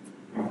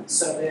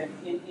 So they're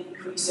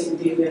increasing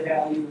data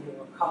value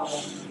or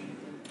color,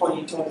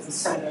 pointing towards the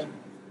center.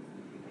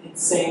 And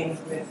same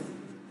with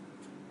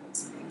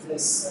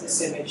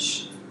this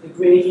image. The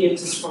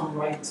gradient is from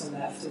right to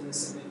left in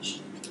this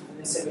image. In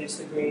this image,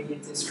 the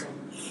gradient is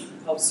from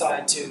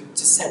outside to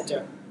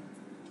center.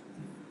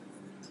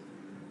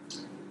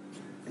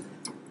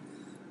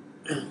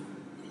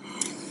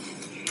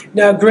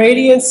 Now,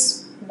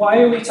 gradients,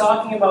 why are we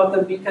talking about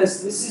them?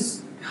 Because this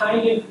is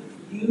kind of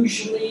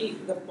usually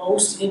the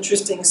most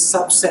interesting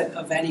subset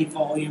of any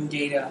volume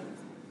data.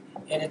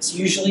 And it's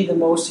usually the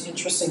most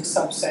interesting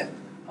subset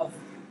of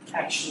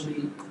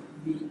actually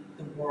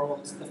the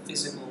world, the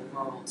physical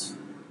world.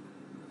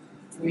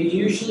 We're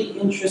usually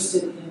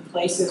interested in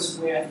places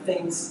where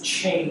things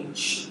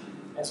change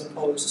as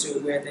opposed to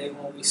where they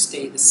always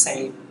stay the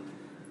same.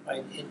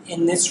 Right?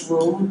 In this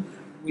room,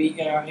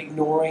 we are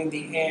ignoring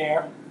the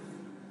air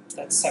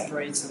that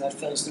separates and that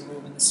fills the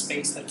room and the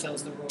space that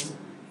fills the room,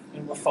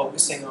 and we're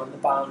focusing on the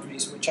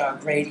boundaries, which are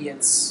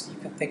gradients. You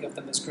can think of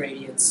them as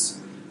gradients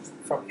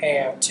from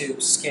air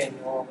to skin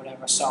or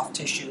whatever, soft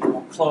tissue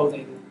or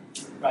clothing,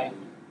 right?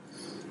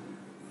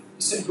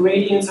 So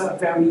gradients are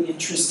very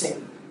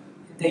interesting.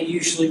 They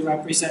usually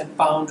represent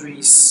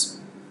boundaries.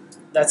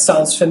 That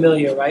sounds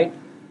familiar, right?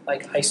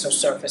 Like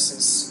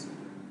isosurfaces.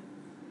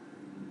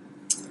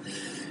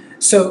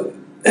 So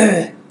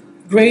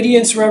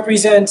gradients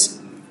represent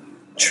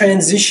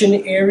transition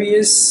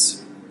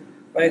areas,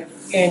 right?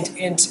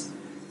 And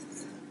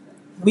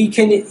we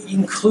can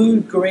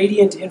include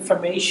gradient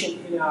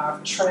information in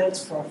our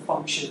transfer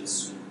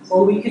functions,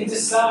 or we can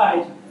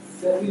decide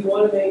that we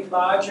want to make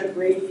larger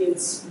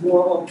gradients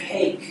more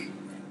opaque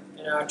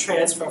in our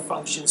transfer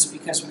functions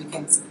because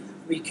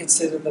we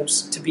consider them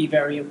to be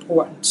very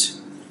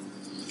important.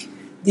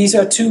 These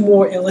are two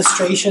more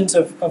illustrations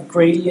of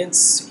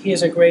gradients.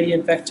 Here's a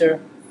gradient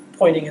vector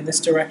pointing in this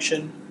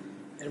direction,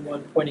 and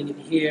one pointing in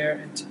here,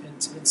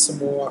 and some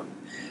more.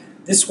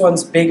 This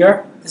one's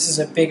bigger. This is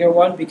a bigger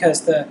one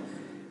because the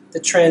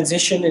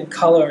transition in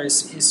color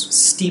is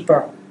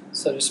steeper,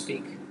 so to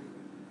speak.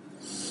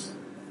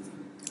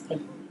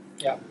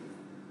 Yeah.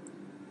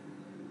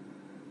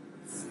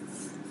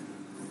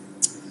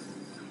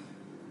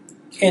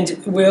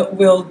 And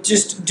we'll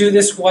just do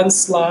this one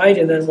slide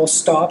and then we'll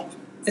stop.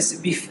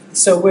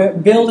 So we're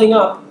building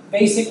up.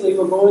 Basically,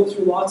 we're going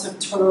through lots of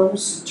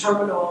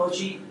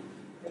terminology,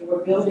 and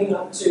we're building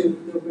up to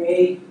the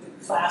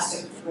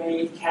plastic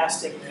grade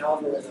casting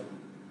algorithm.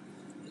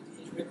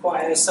 It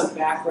requires some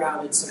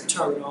background and some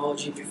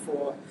terminology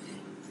before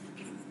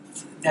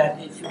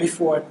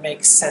it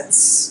makes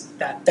sense,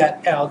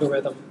 that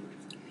algorithm.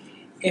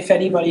 If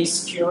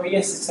anybody's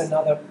curious, it's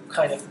another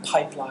kind of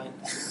pipeline.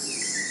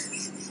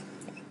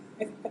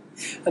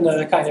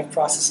 Another kind of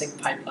processing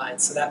pipeline.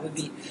 So that would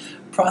be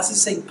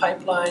processing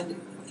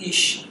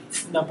pipeline-ish,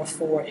 number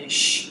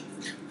 4-ish.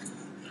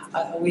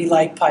 We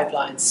like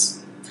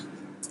pipelines.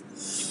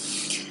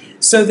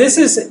 So this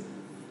is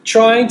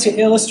trying to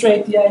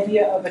illustrate the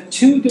idea of a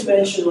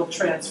two-dimensional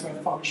transfer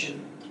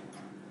function.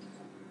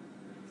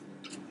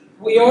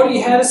 We already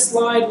had a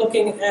slide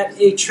looking at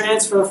a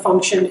transfer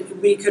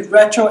function. We could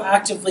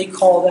retroactively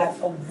call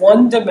that a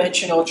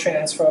one-dimensional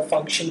transfer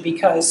function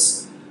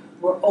because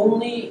we're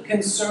only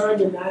concerned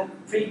in that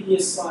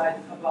previous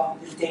slide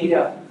about the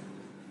data.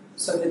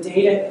 So the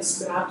data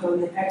is mapped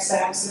on the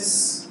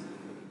x-axis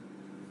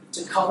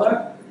to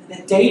color,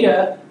 and the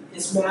data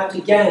is mapped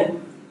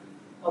again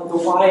on the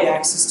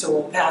y-axis to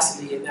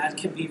opacity, and that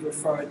can be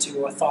referred to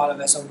or thought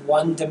of as a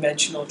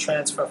one-dimensional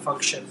transfer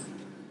function.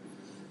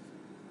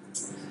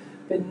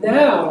 But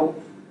now,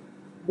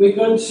 we're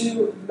going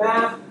to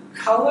map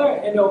color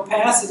and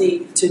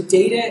opacity to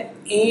data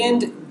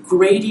and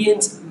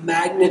gradient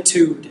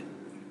magnitude.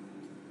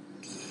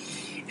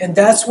 And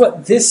that's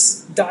what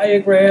this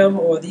diagram,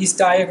 or these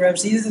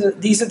diagrams,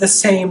 these are the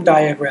same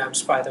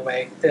diagrams, by the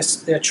way.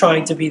 They're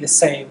trying to be the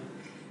same.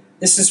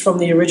 This is from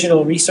the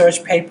original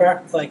research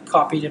paper, like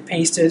copied and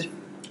pasted.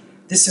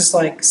 This is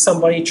like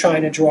somebody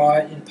trying to draw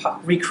and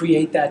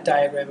recreate that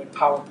diagram in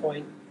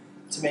PowerPoint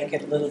to make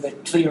it a little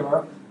bit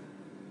clearer.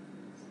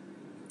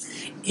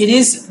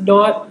 It's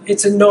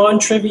a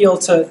non-trivial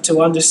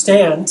to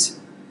understand.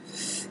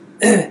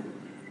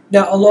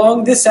 Now,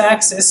 along this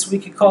axis, we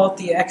could call it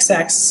the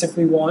x-axis if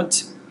we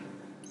want,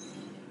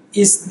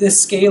 is the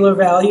scalar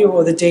value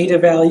or the data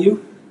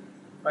value,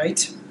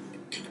 right?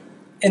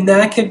 And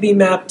that can be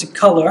mapped to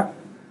color.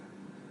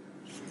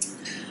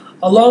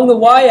 Along the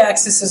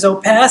y-axis is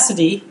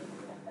opacity,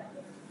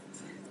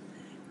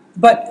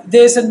 but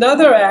there's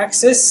another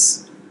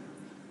axis,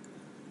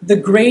 the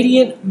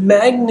gradient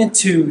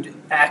magnitude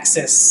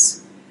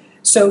axis.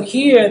 So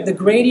here, the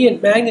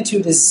gradient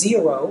magnitude is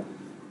 0,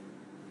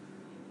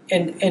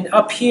 and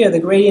up here,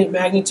 the gradient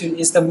magnitude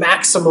is the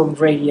maximum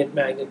gradient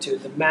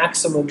magnitude, the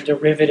maximum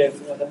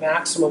derivative, or the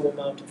maximum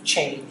amount of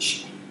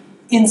change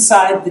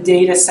inside the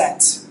data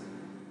set.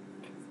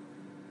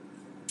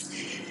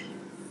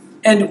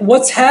 And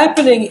what's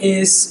happening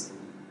is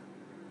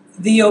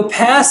the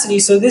opacity,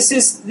 so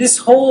this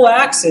whole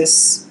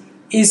axis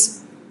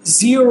is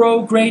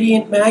 0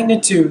 gradient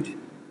magnitude,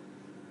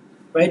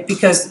 right?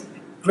 Because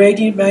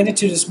gradient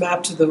magnitude is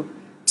mapped to the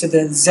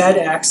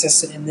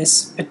z-axis in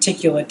this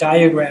particular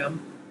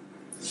diagram.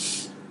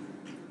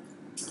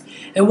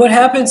 And what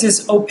happens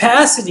is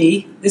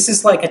opacity, this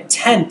is like a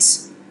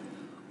tent.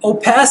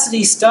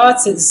 Opacity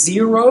starts at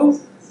 0,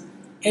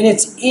 and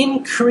it's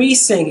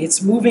increasing,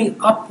 it's moving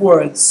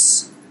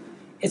upwards.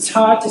 It's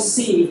hard to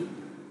see,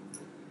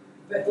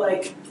 but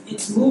like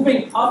it's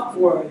moving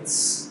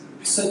upwards.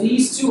 So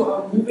these two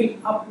are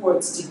moving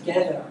upwards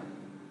together.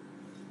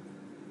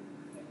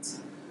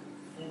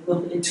 A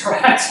little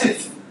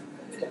interactive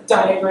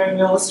diagram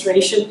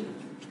illustration.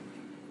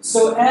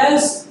 So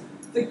as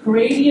the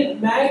gradient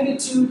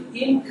magnitude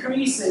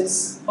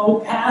increases,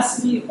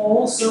 opacity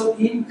also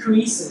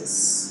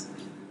increases.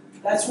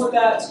 That's what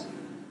that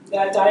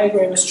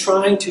diagram is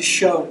trying to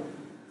show.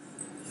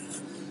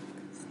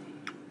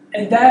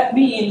 And that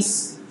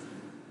means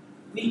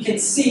we can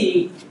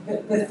see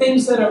that the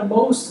things that are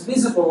most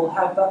visible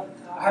have the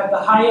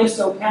highest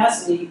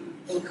opacity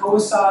and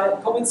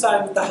coincide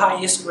with the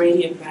highest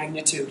gradient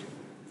magnitude,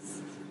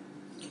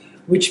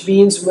 which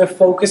means we're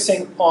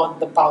focusing on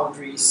the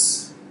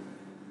boundaries.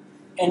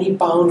 Any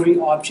boundary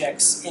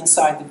objects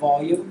inside the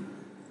volume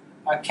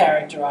are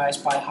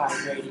characterized by high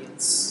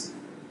gradients.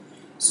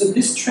 So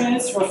this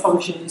transfer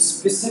function is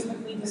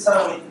specifically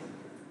designed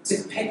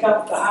to pick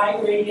up the high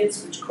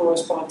gradients which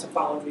correspond to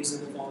boundaries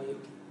in the volume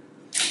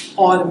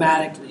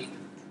automatically,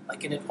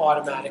 like in an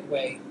automatic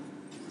way.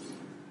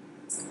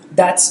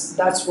 That's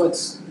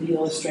what the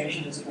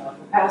illustration is about.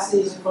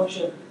 Opacity is a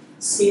function of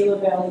scalar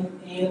value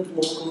and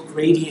local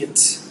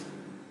gradient.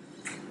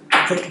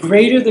 The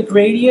greater the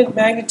gradient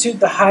magnitude,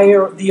 the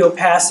higher the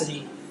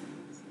opacity,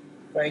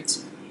 right?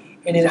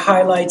 And it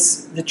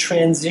highlights the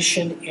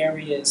transition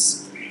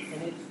areas.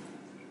 And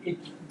it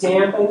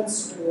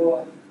dampens,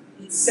 or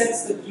it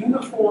sets the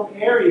uniform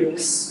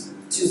areas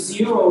to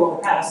 0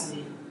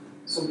 opacity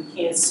so we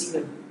can't see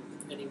them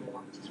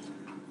anymore.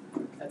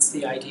 That's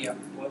the idea.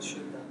 What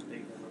should that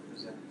data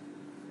represent?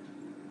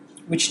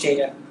 Which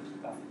data?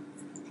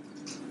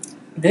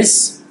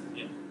 This?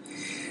 Yeah.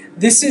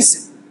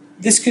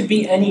 This could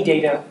be any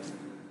data.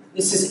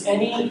 This is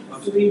any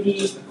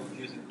 3D.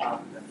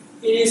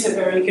 It is a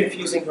very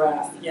confusing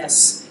graph,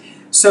 yes.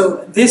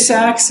 So this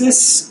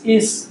axis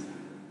is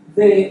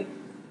this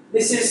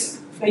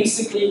is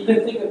basically, you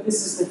can think of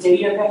this as the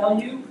data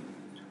value,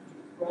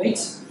 right,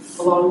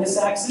 along this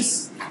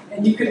axis.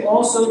 And you could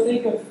also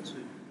think of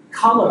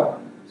color.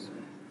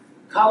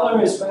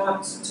 Color is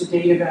mapped to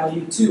data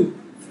value too.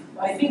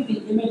 I think the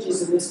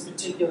images in this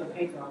particular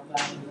paper are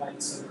black and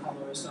white, so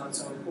color is not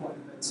so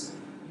important, but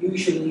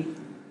usually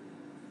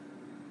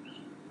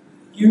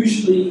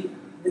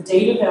the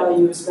data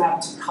value is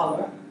mapped to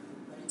color,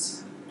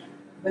 right?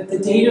 But the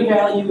data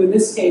value in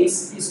this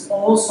case is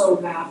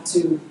also mapped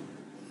to,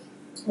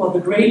 well,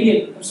 the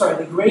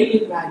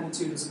gradient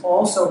magnitude is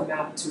also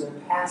mapped to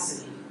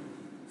opacity.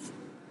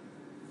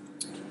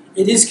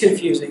 It is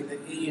confusing.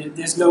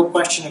 There's no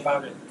question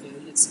about it.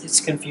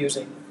 It's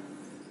confusing.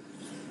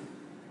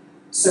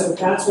 So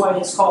that's why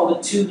it's called a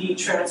 2D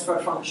transfer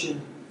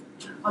function.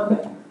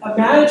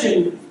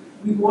 Imagine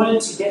we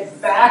wanted to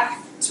get back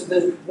to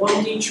the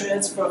 1D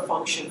transfer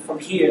function from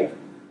here.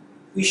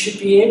 We should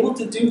be able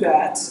to do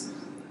that.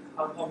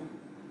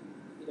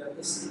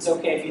 It's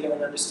okay if you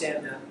don't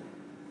understand that.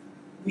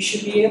 We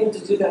should be able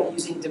to do that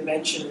using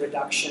dimension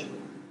reduction,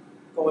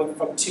 going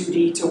from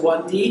 2D to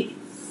 1D.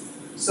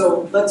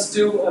 So let's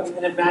do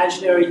an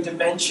imaginary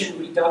dimension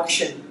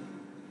reduction.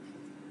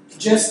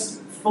 Just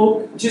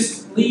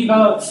leave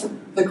out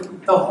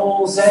the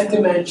whole z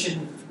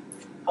dimension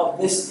of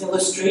this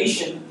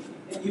illustration,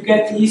 and you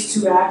get these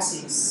two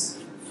axes.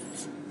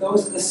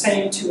 Those are the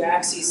same two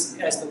axes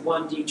as the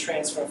 1D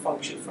transfer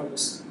function from a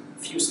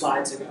few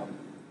slides ago.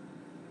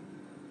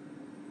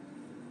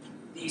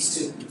 These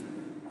two.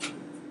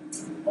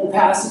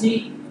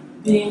 Opacity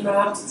being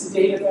mapped to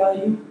data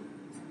value,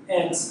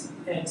 and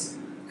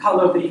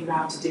color being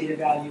mapped to data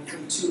value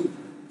from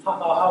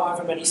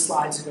however many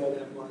slides ago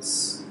that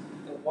was.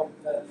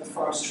 The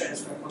first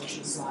transfer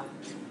function slide.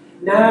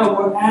 Now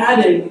we're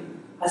adding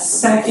a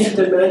second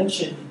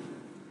dimension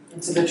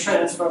into the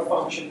transfer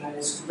function, that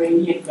is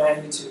gradient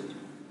magnitude.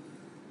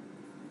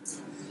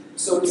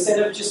 So instead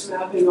of just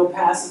mapping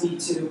opacity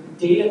to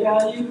data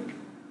value,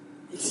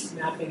 it's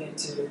mapping it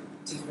to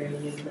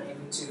gradient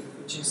magnitude,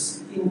 which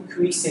is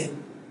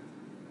increasing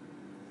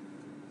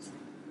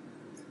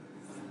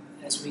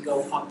as we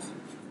go up.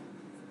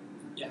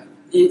 Yeah,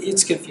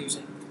 it's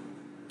confusing.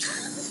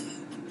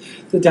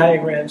 The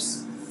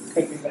diagrams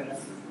could be better.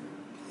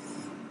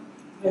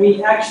 I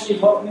mean, actually,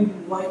 what we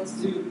would like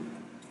to do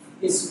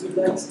is we'd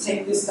like to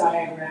take this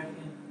diagram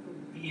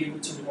and be able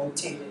to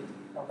rotate it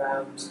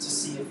around to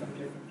see it from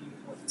different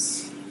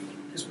viewpoints.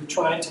 Because we're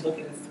trying to look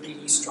at a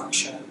 3D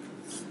structure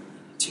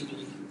in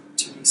a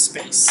 2D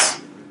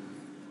space.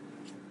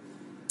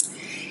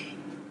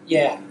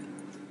 Yeah.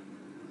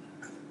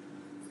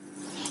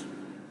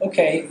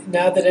 Okay,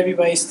 now that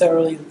everybody's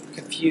thoroughly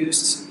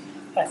confused,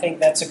 I think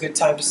that's a good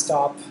time to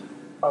stop.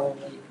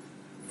 Probably.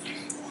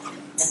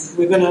 And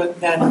we're going to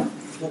then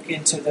look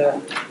into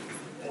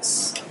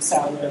this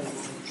salary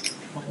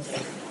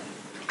Monday.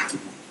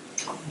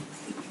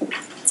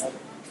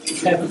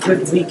 Have a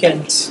good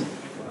weekend.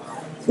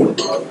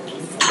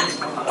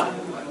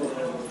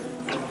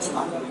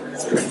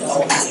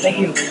 Thank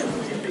you.